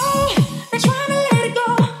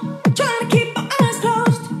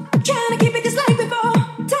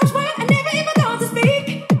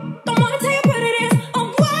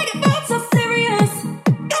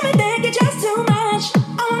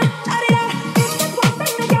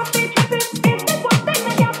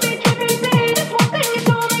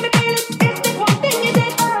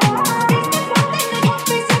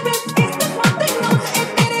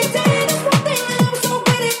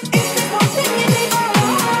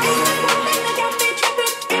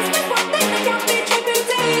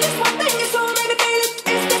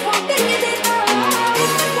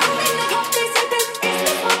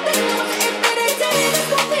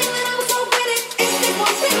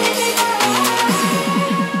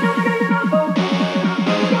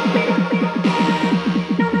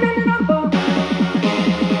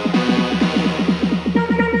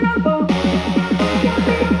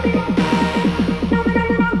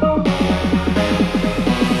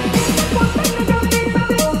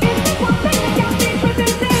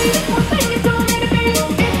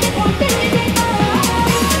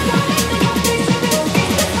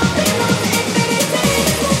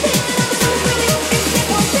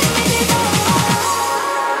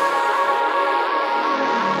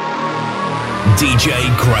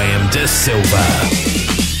 DJ Graham De Silva.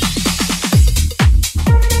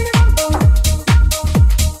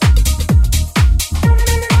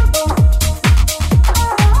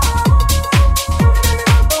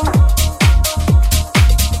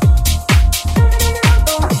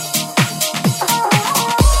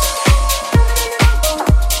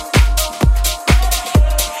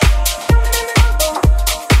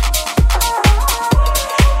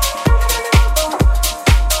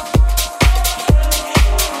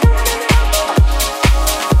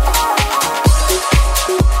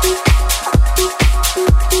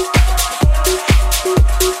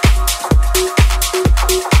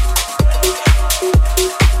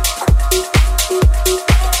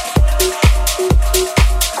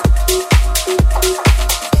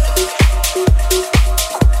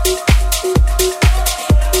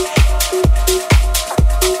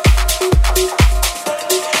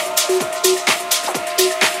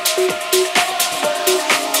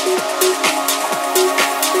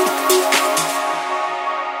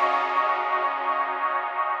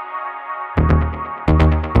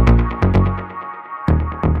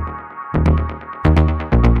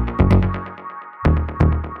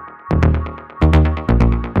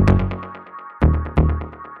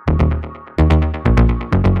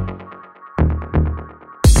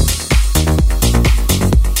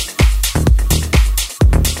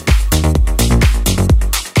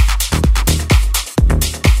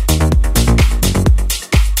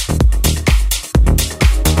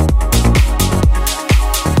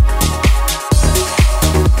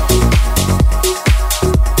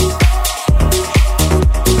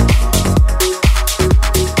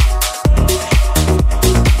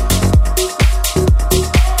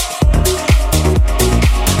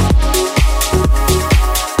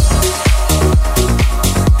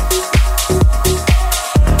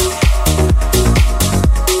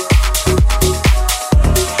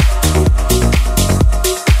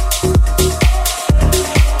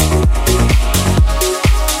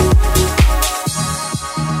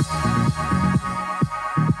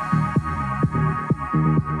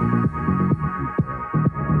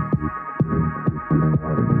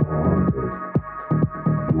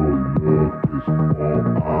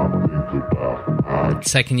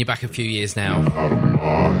 taking you back a few years now.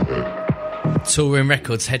 Touring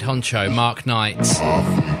Records head honcho Mark Knight.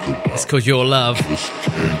 It's called Your Love.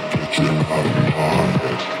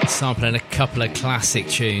 Sampling a couple of classic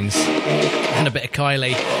tunes and a bit of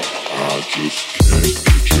Kylie. I just can't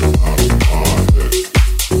get you out of my head.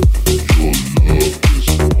 Your love is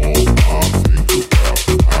all I think about.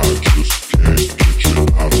 I just can't get you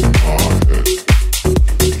out of my head.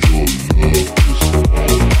 Your love is all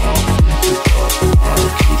I think about. I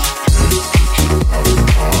just can't get you out of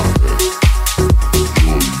my head.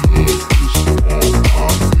 Your love is all I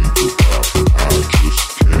think about. I just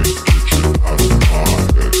can't get you out of my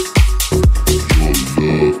head.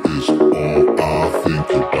 Your love is all I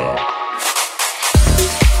think about.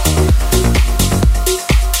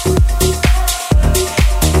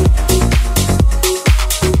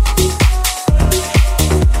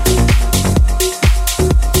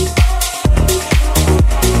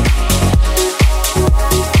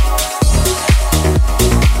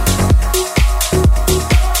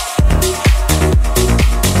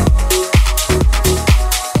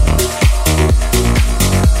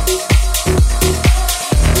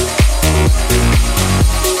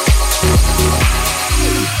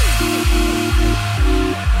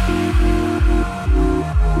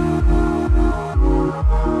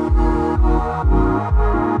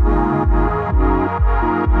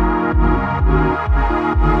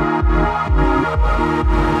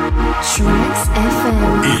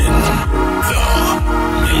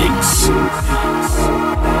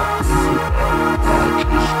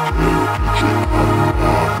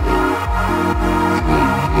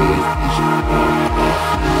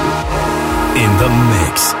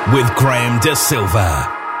 With Graham De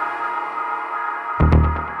Silva.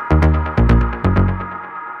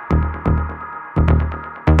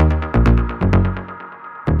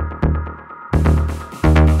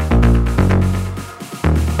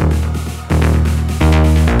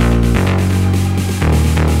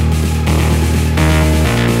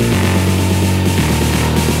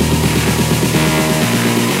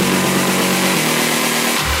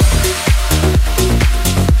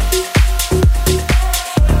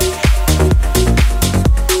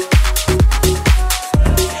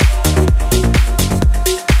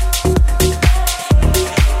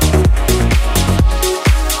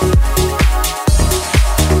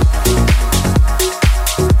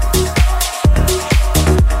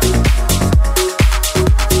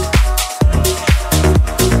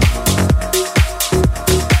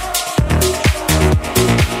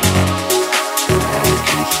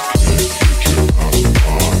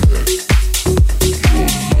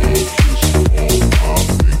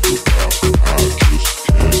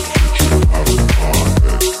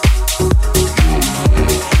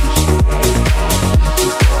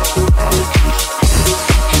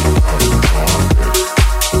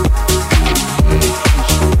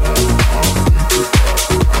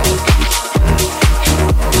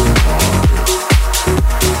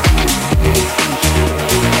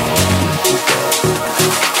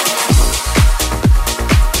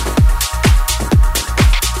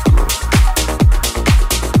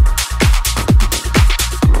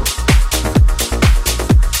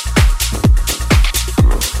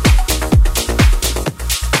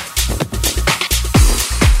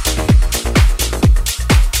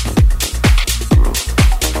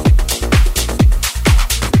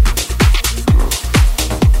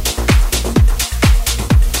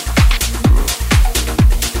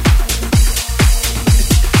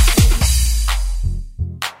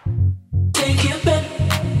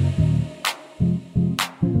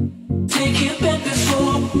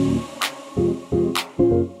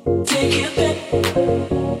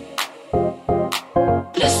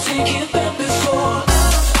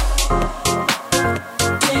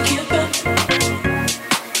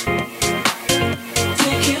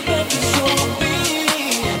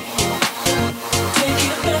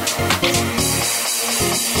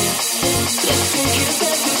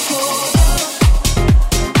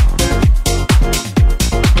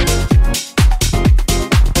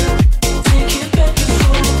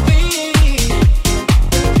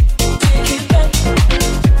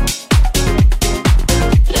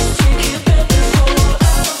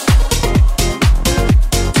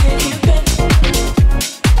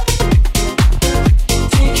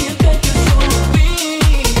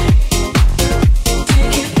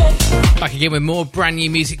 Again with more brand new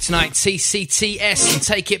music tonight. TCTS and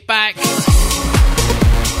Take It Back.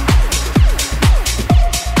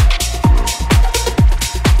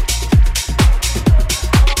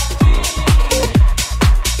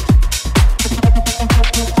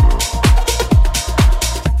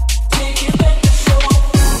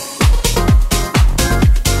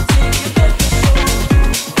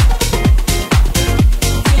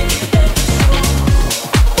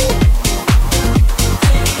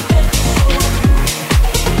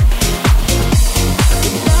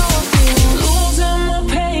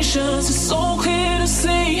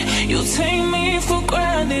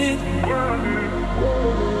 it.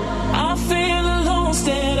 I feel alone,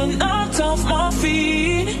 standing knocked off my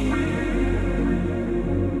feet.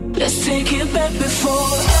 Let's take it back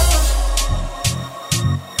before.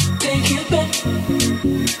 Take it back.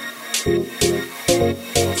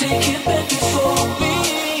 Take it back before me.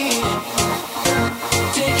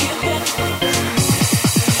 Take it back.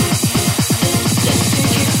 Let's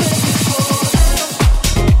take it back before.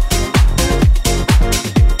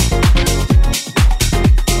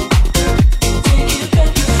 Take it back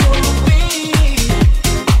before me.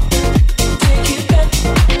 Take it back.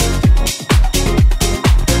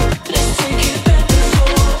 Let's take it back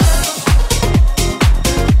before.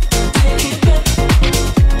 Take it back.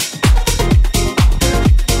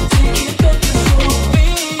 Take it back before me.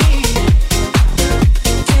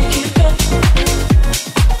 Take it back.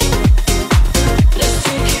 Let's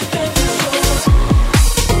take it back before. Take it back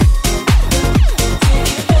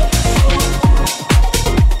before.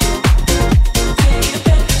 Take it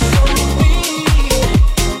back before me.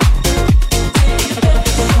 Take it back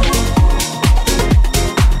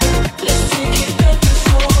before. Let's take it back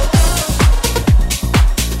before.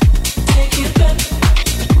 Take it back.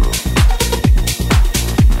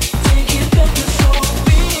 Take it back before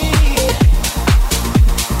me.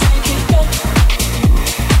 Take it back.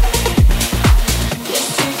 Let's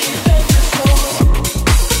take it back before.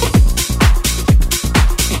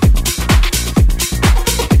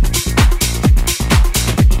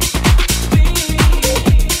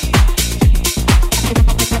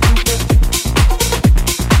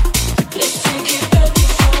 Let's take it back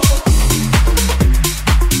before.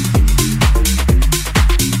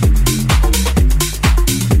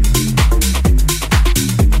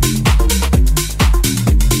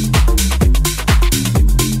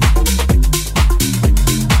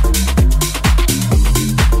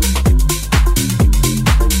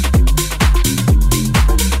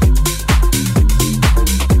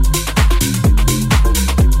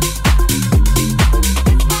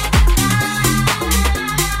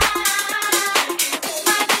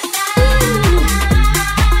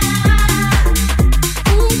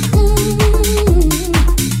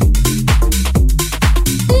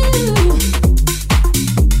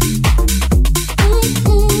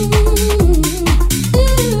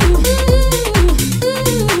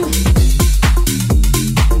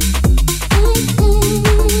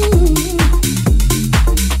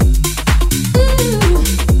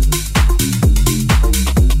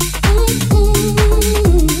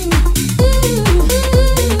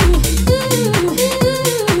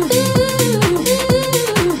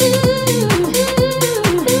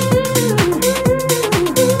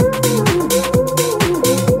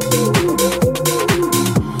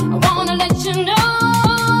 I wanna let you know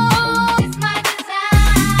it's my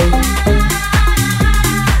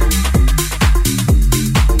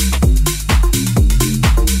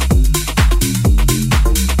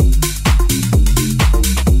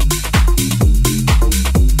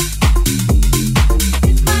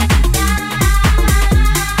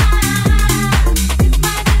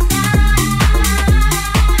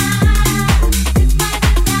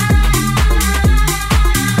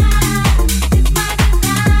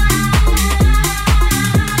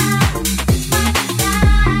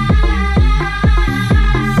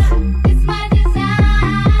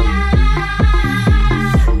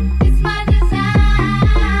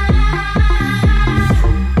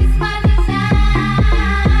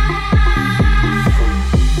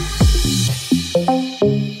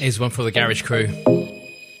Here's one for the garage crew.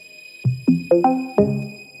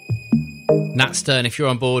 Nat Stern, if you're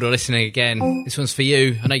on board or listening again, this one's for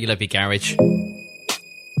you. I know you love your garage.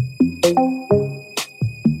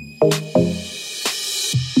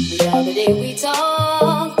 The other day we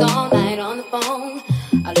talked all night on the phone.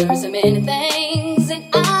 I learned so many things that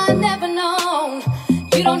I've never known.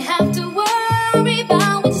 You don't have to worry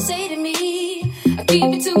about what you say to me. I keep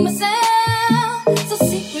it to myself so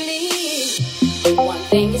secretly. One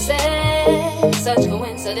thing you said, such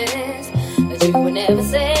coincidence, that you would never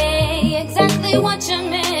say exactly what you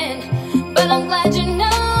meant. But I'm glad you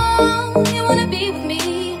know you wanna be with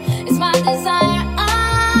me. It's my desire,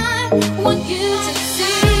 I want you to see.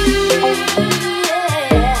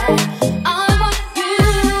 Yeah, I want you,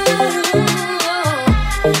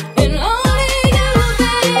 and only you,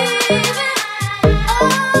 baby.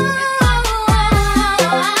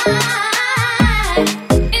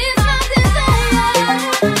 It's my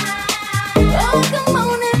desire. Oh, come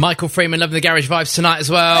on and Michael Freeman loving the garage vibes tonight as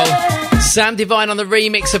well. Sam Divine on the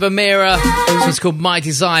remix of Amira. This one's called My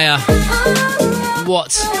Desire.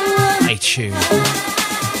 What a tune.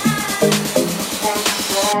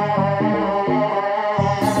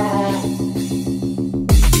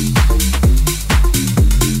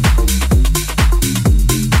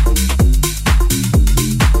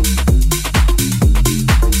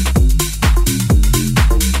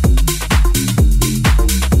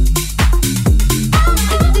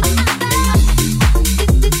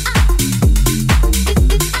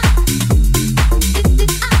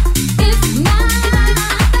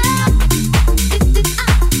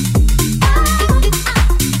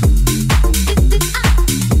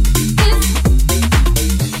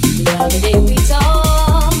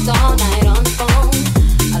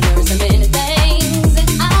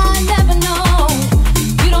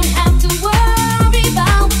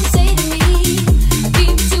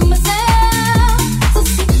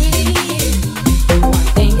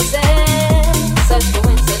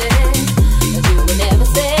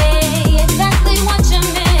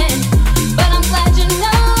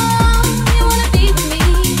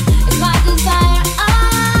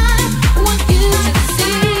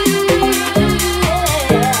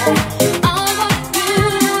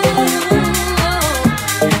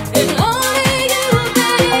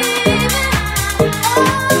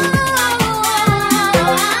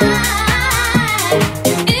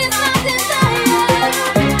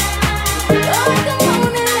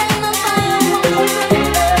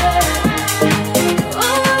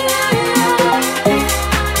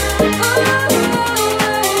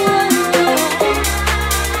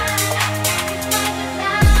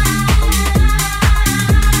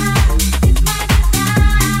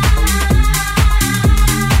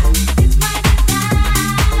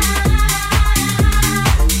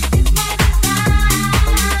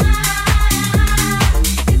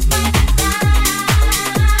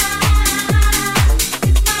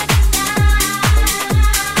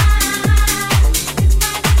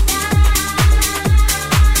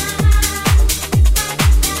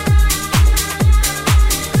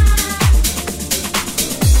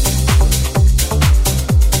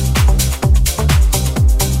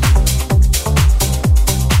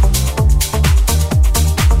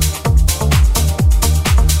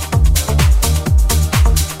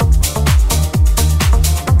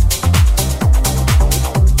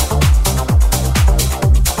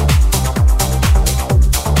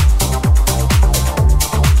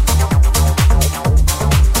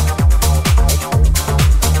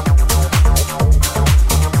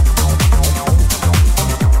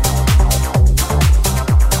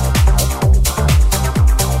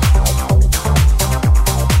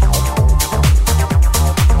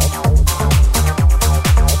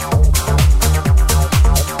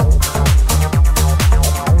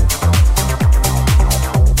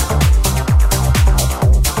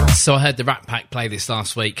 So I heard the Rat Pack play this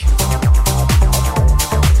last week.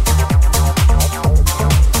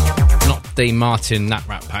 Not Dean Martin, that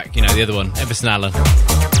Rat Pack, you know, the other one, Everson Allen.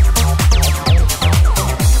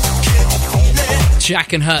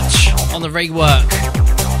 Jack and Hutch on the rework.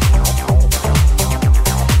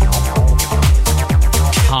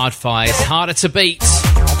 Hard Fires, Harder to Beat,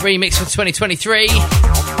 remix for 2023.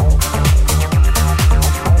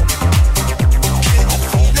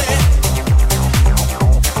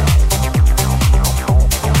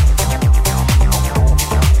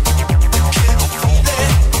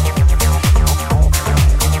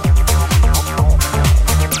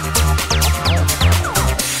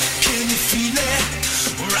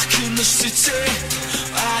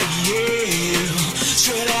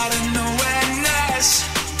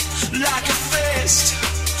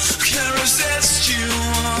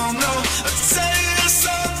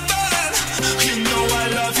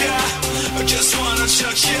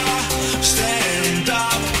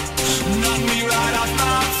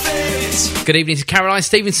 Good evening to Caroline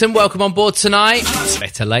Stevenson. Welcome on board tonight.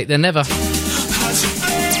 Better late than never.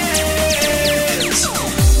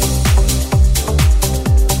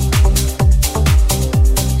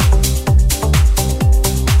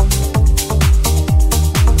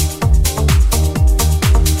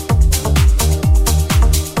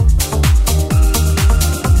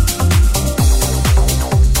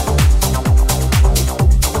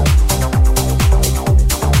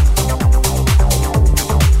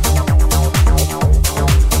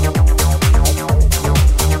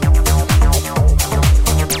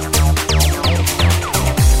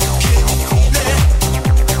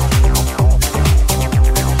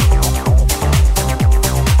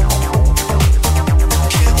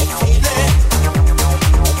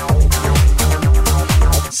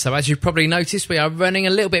 So as you've probably noticed, we are running a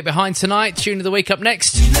little bit behind tonight. Tune of the week up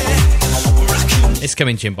next. It's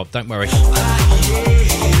coming, Jim Bob, don't worry.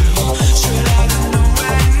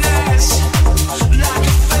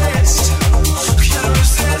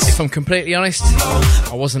 If I'm completely honest,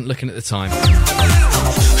 I wasn't looking at the time.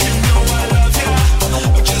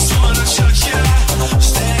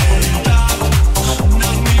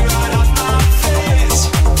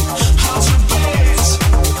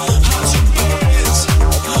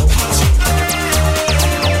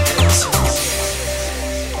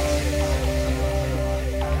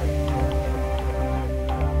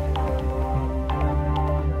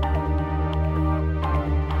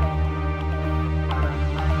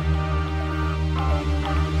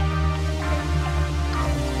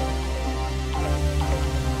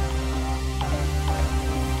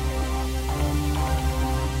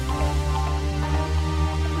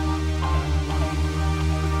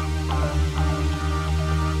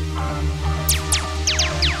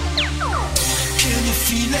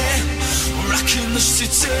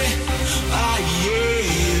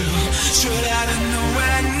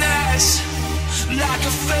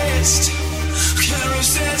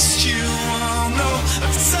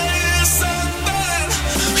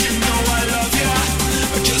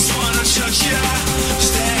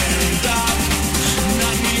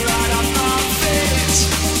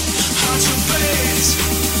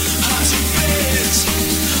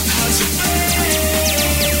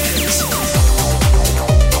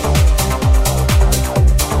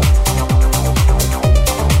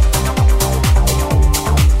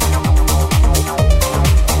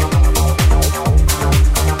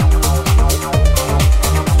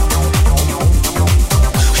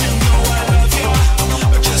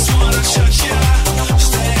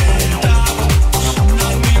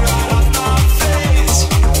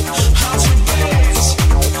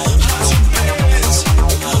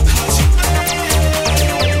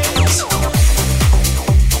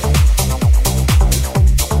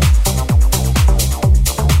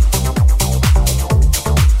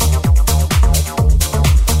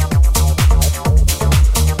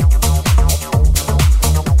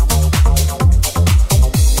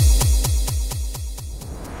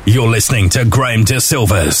 You're listening to Graham De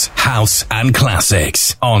Silva's House and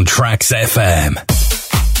Classics on Trax FM.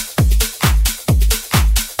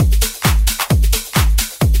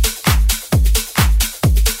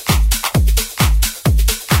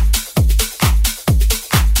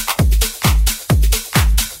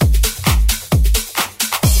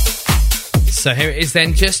 So here it is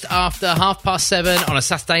then, just after 7:30 on a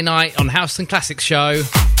Saturday night on House and Classics show.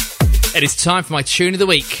 It is time for my tune of the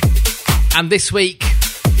week. And this week,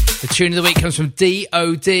 the tune of the week comes from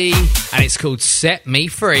D.O.D. and it's called Set Me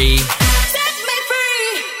Free. Set me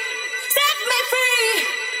free.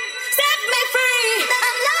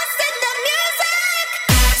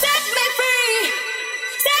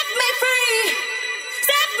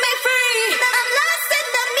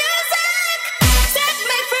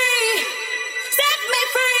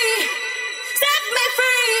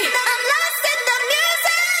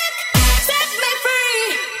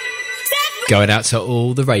 Going out to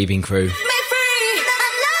all the raving crew.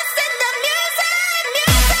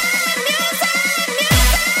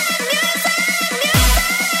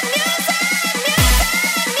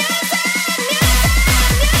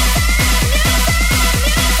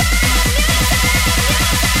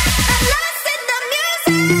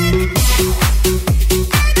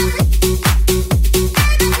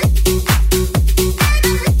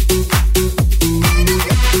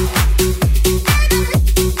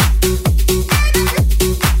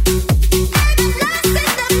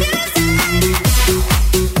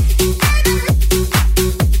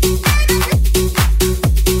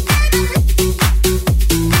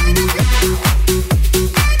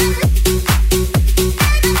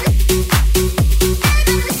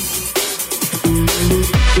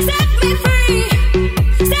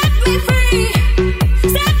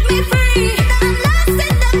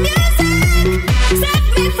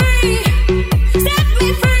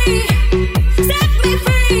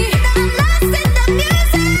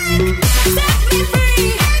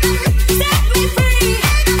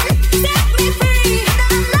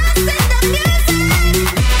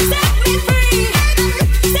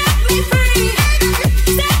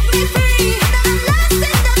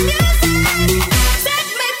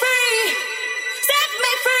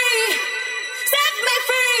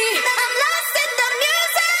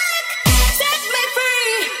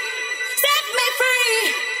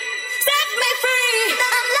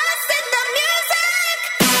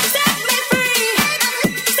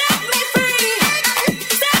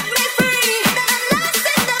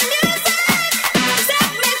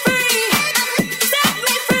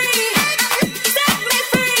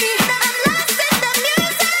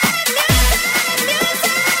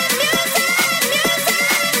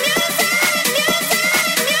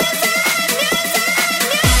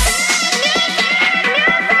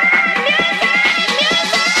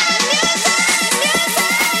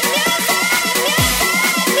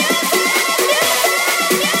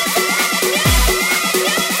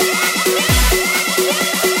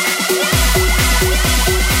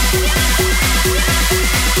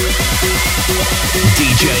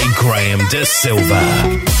 De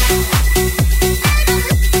Silva.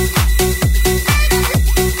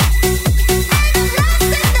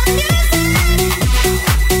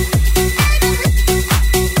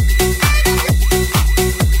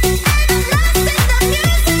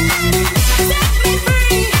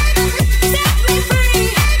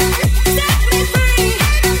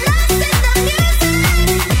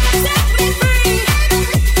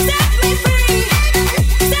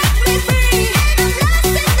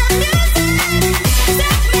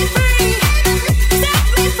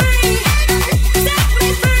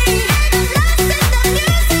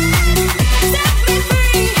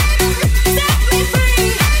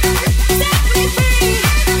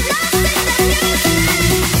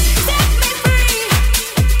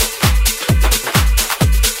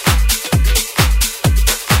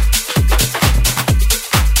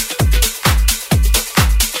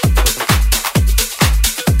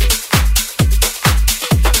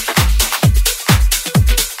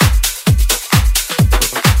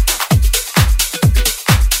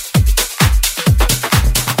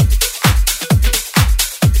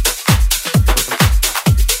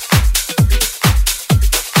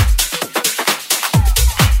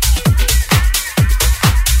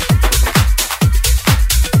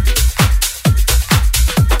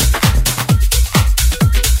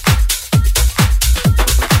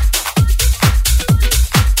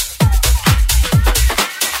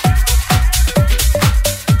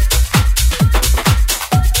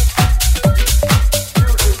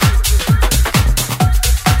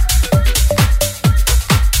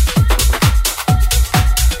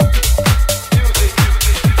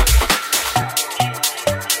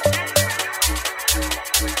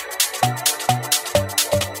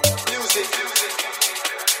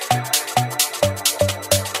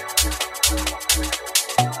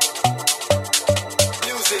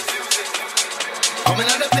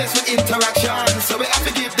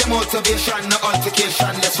 motivation, no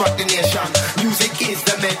altercation. Let's rock the nation. Music is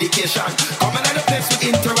the medication. Coming at a place with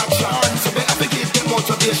interaction. So we have to give them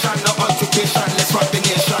motivation, no altercation. Let's rock the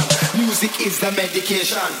nation. Music is the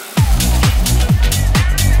medication.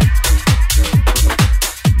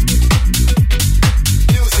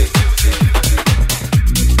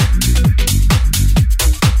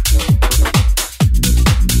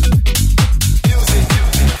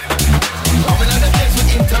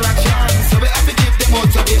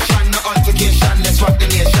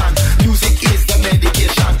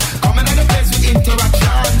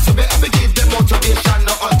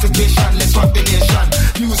 Let's rock the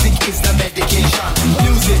nation. Music is the medication.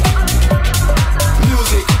 Music.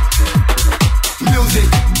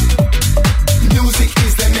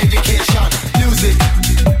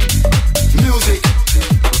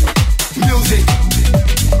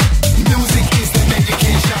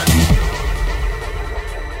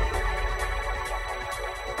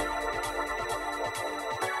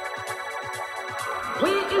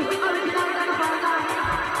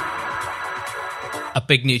 a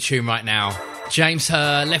big new tune right now. James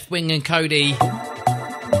Herr, Left Wing and Cody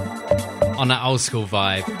on that old school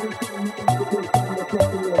vibe.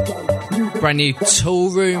 Brand new Tool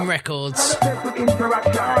Room Records.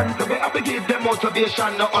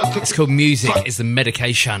 It's called Music is the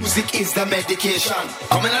Medication. Music is the medication.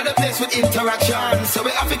 Coming out the place with interaction. So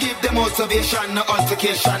we have to give them motivation, no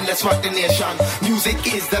altercation. Let's rock the nation. Music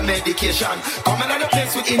is the medication. Coming out the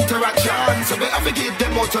place with interaction. So we have to give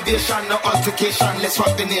them motivation, no altercation. Let's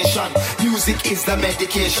rock the nation. Music is the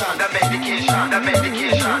medication. The medication, the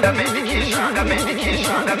medication, the medication, the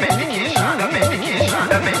medication, the medication, the medication,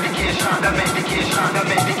 the medication, the medication, the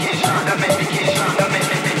medication, the medication, the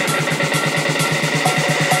medication.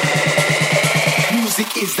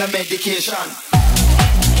 Music is the medication.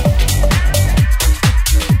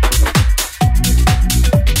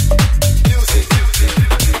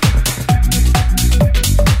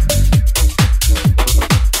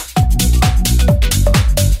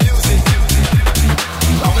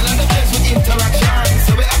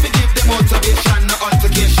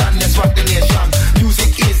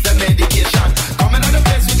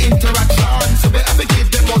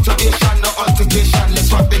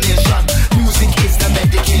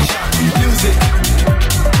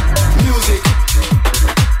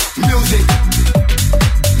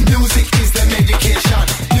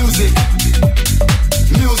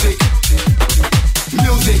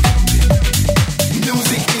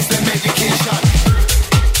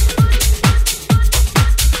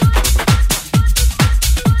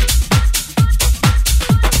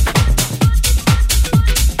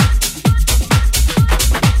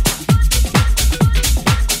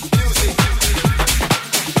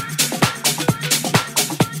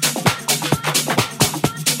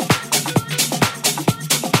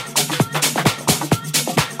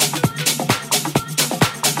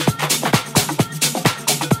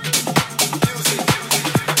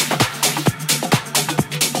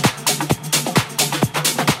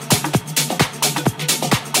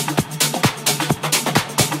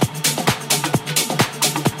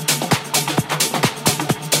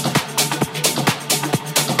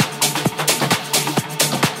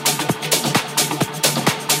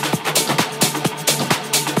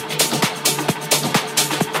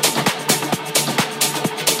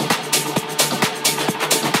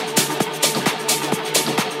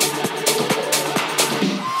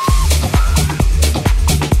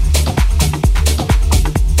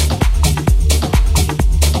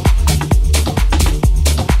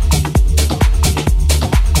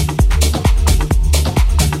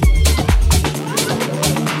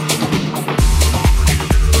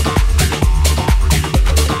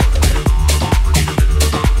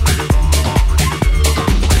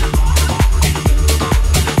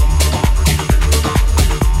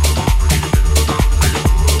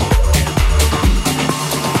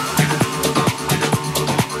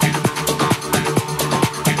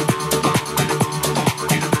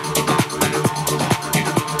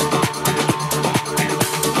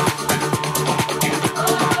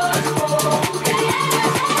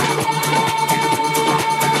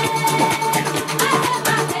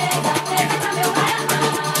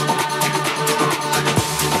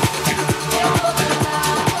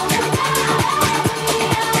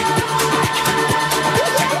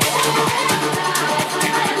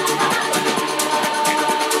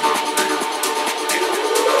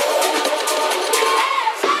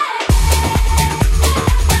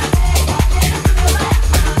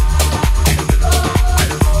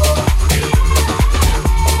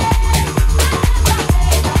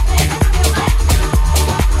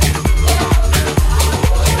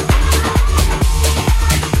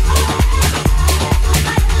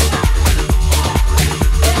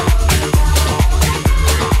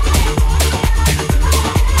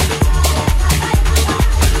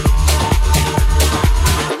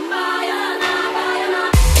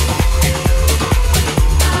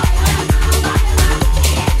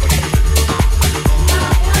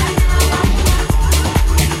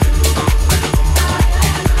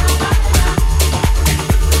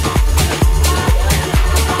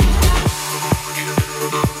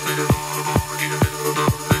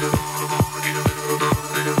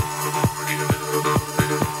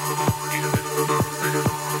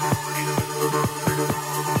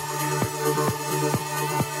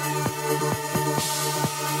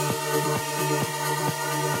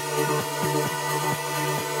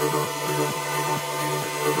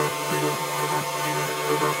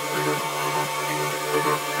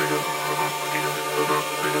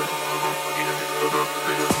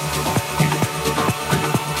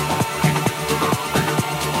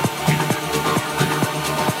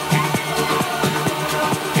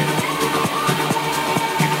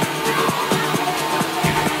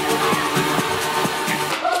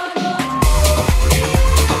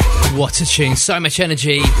 What a tune, so much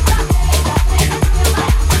energy.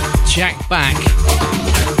 Jack Back,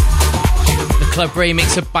 the club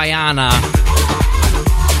remix of Bayana.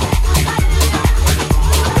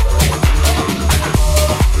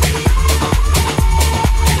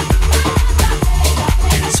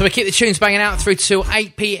 So we keep the tunes banging out through till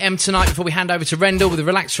 8 PM tonight before we hand over to Rendell with the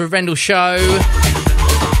Relax with Rendell show.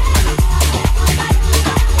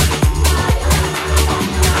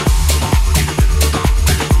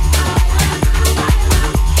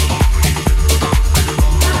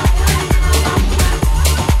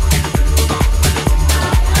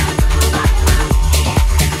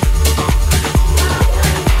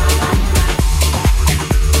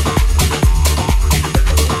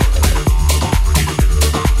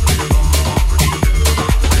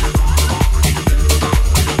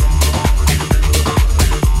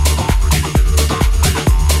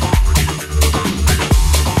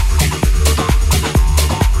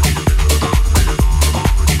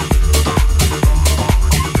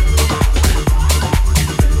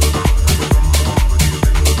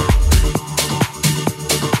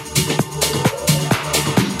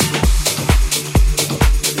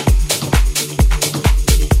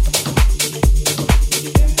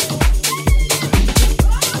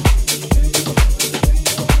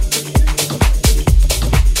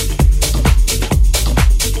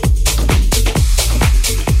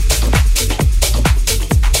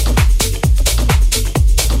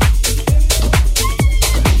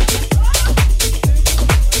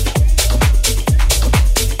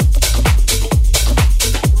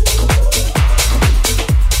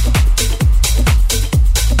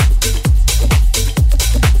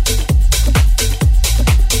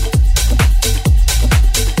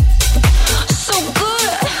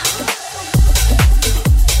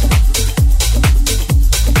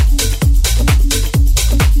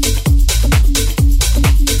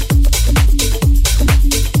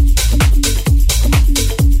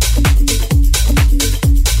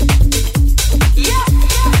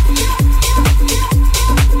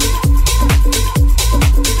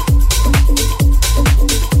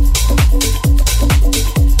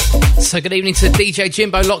 So good evening to DJ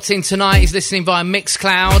Jimbo locked in tonight. He's listening via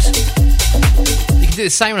Mixcloud. You can do the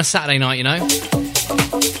same on a Saturday night, you know.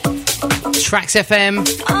 Tracks FM.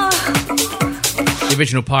 The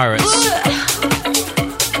original Pirates.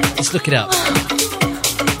 Just look it up.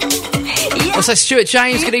 Also, Stuart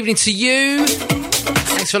James, good evening to you.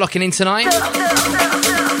 Thanks for locking in tonight.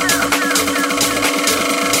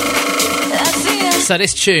 So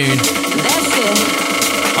this tune,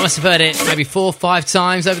 I must have heard it maybe 4 or 5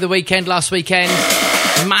 times over the weekend, last weekend.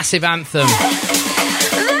 Massive anthem.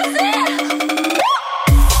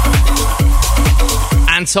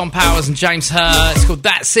 Anton Powers and James Hurr. It's called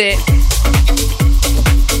That's It.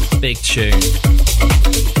 Big tune.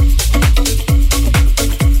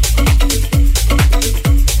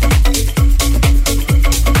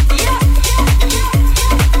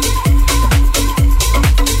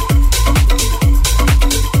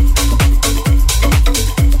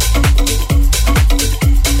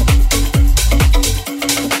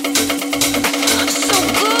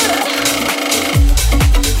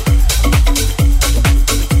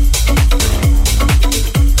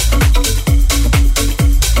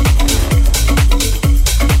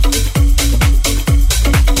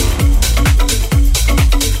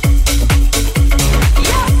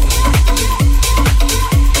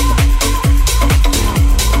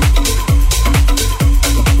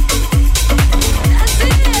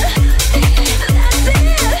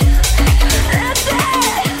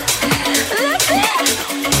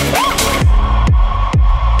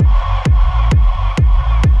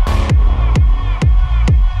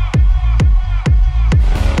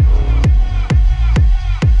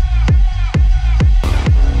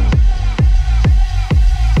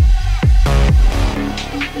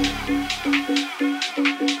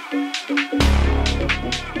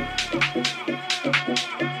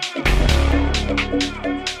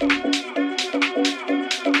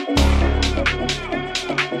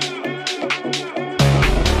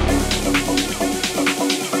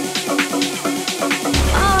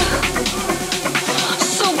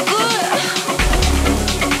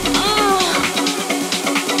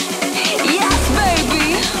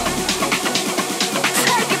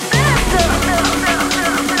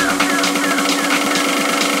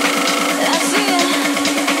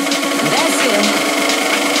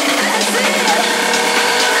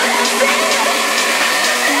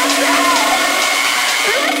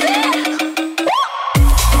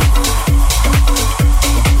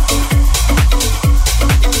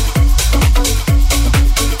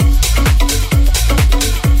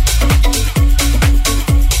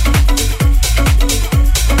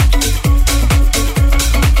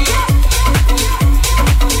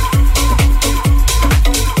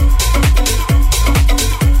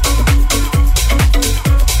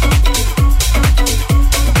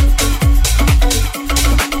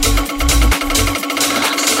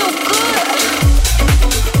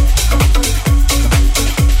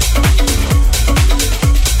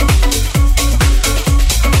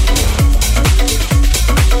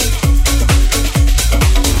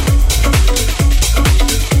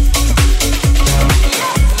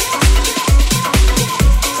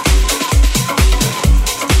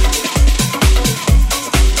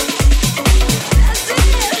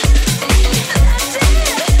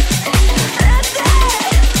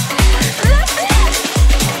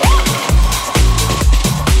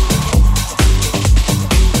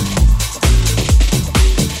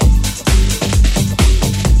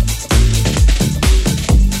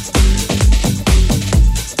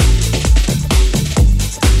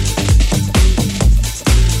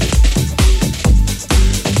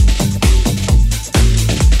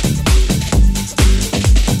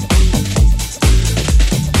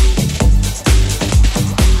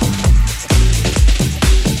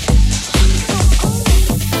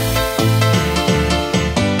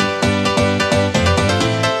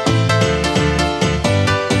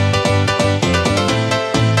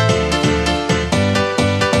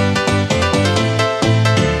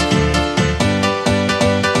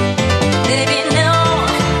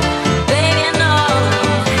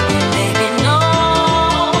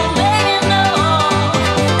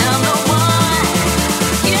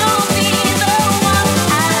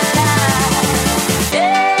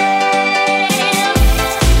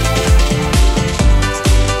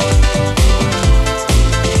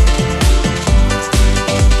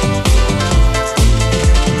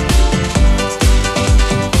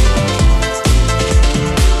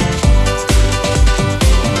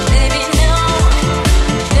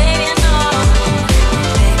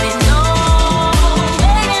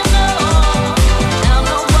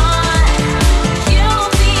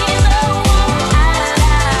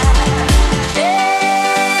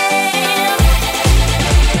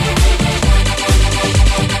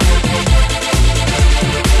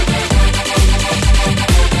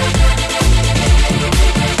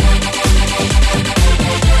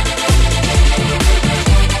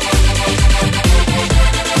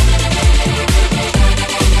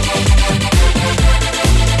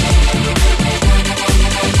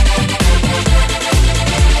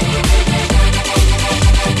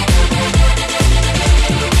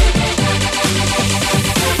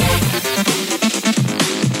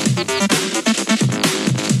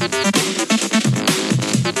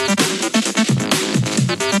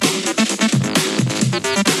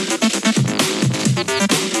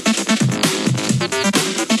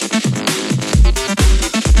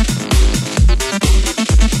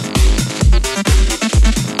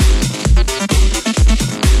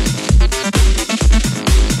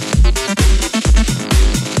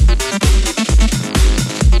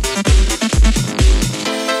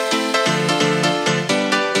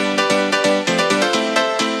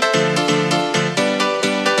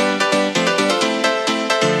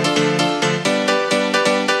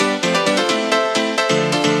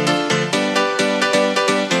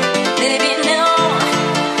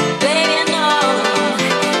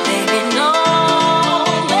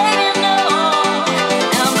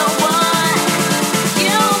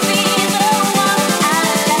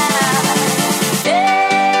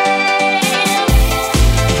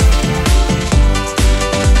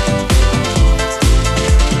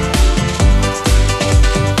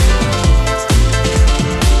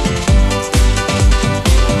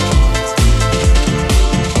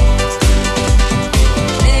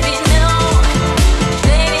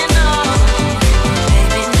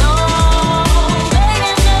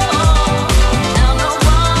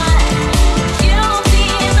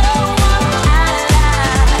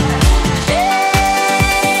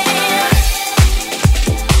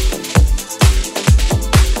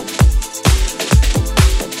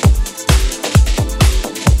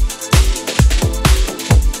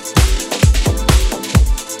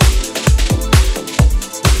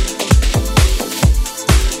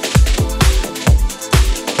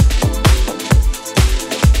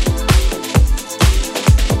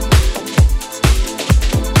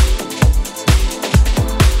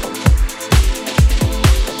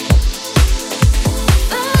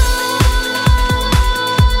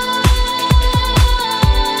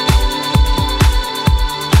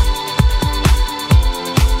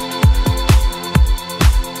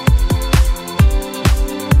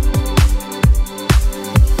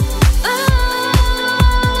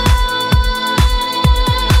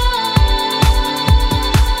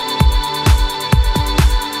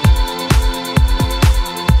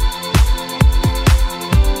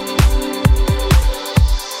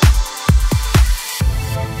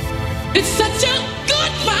 It's such a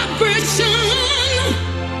good vibration,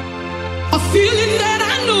 a feeling that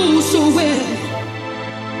I know so well.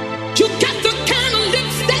 You got the kind of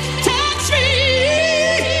lips that touch me,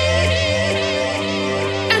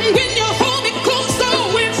 and when you hold me close,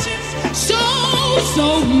 oh, it's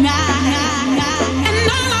so nice. And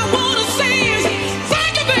all I wanna say is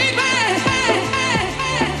thank you, baby.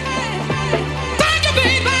 Thank you,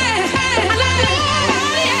 baby. I love you,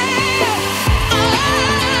 yeah.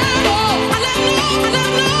 I love you, I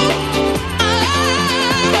love you. I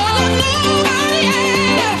love nobody,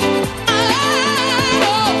 yeah. I love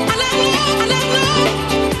you, I love you.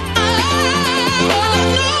 I love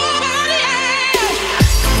nobody, yeah.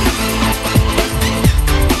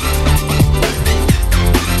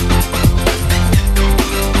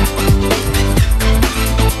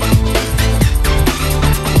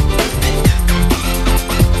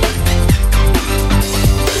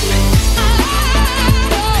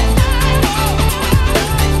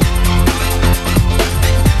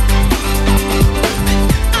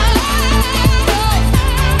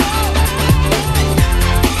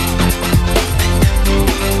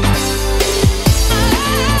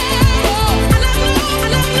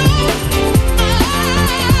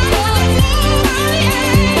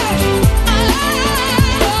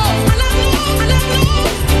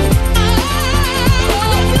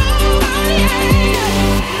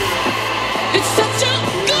 It's such a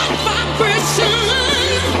good vibration,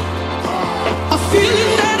 a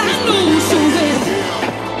feeling that I know so well.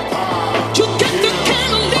 You got the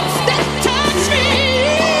kind of lips that touch me,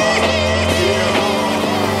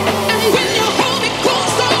 and when you hold me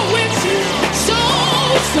close, oh, it's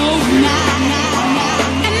so nice.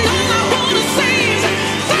 And all I wanna say is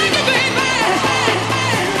thank you, baby.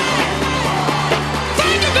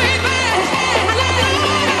 Thank you, baby. I love you,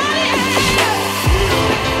 yeah.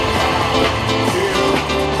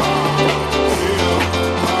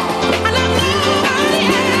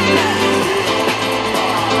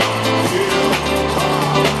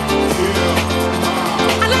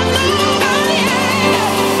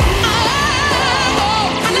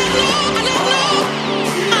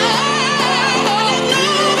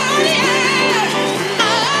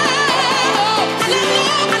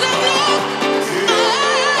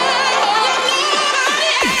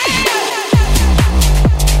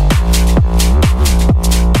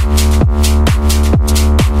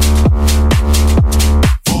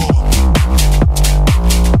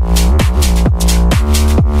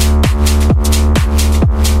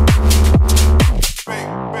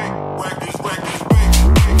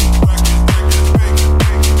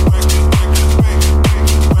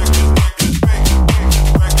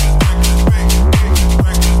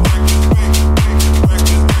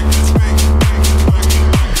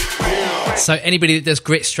 So anybody that does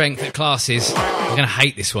grit strength at classes are going to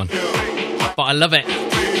hate this one. But I love it.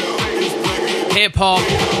 Hip Hop,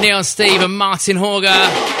 Neon Steve and Martin Horger.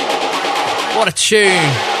 What a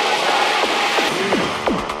tune.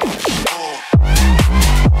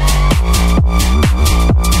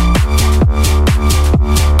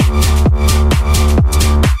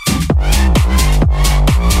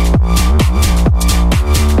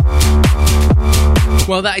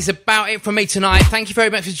 Well, that is about it from me tonight. Thank you very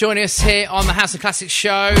much for joining us here on the House of Classics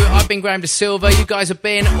show. I've been Graham De Silva. You guys have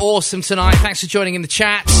been awesome tonight. Thanks for joining in the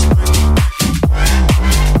chat.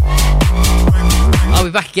 I'll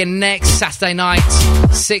be back again next Saturday night,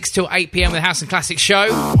 6 till 8 p.m. with the House of Classics show.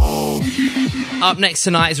 Up next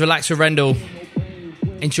tonight is Relax with Rendell.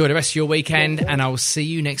 Enjoy the rest of your weekend, and I will see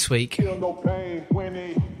you next week.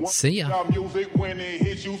 See ya. Music when it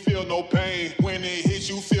hits you feel no pain. When it hits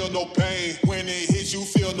you feel no pain. When it hits you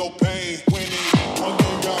feel no pain.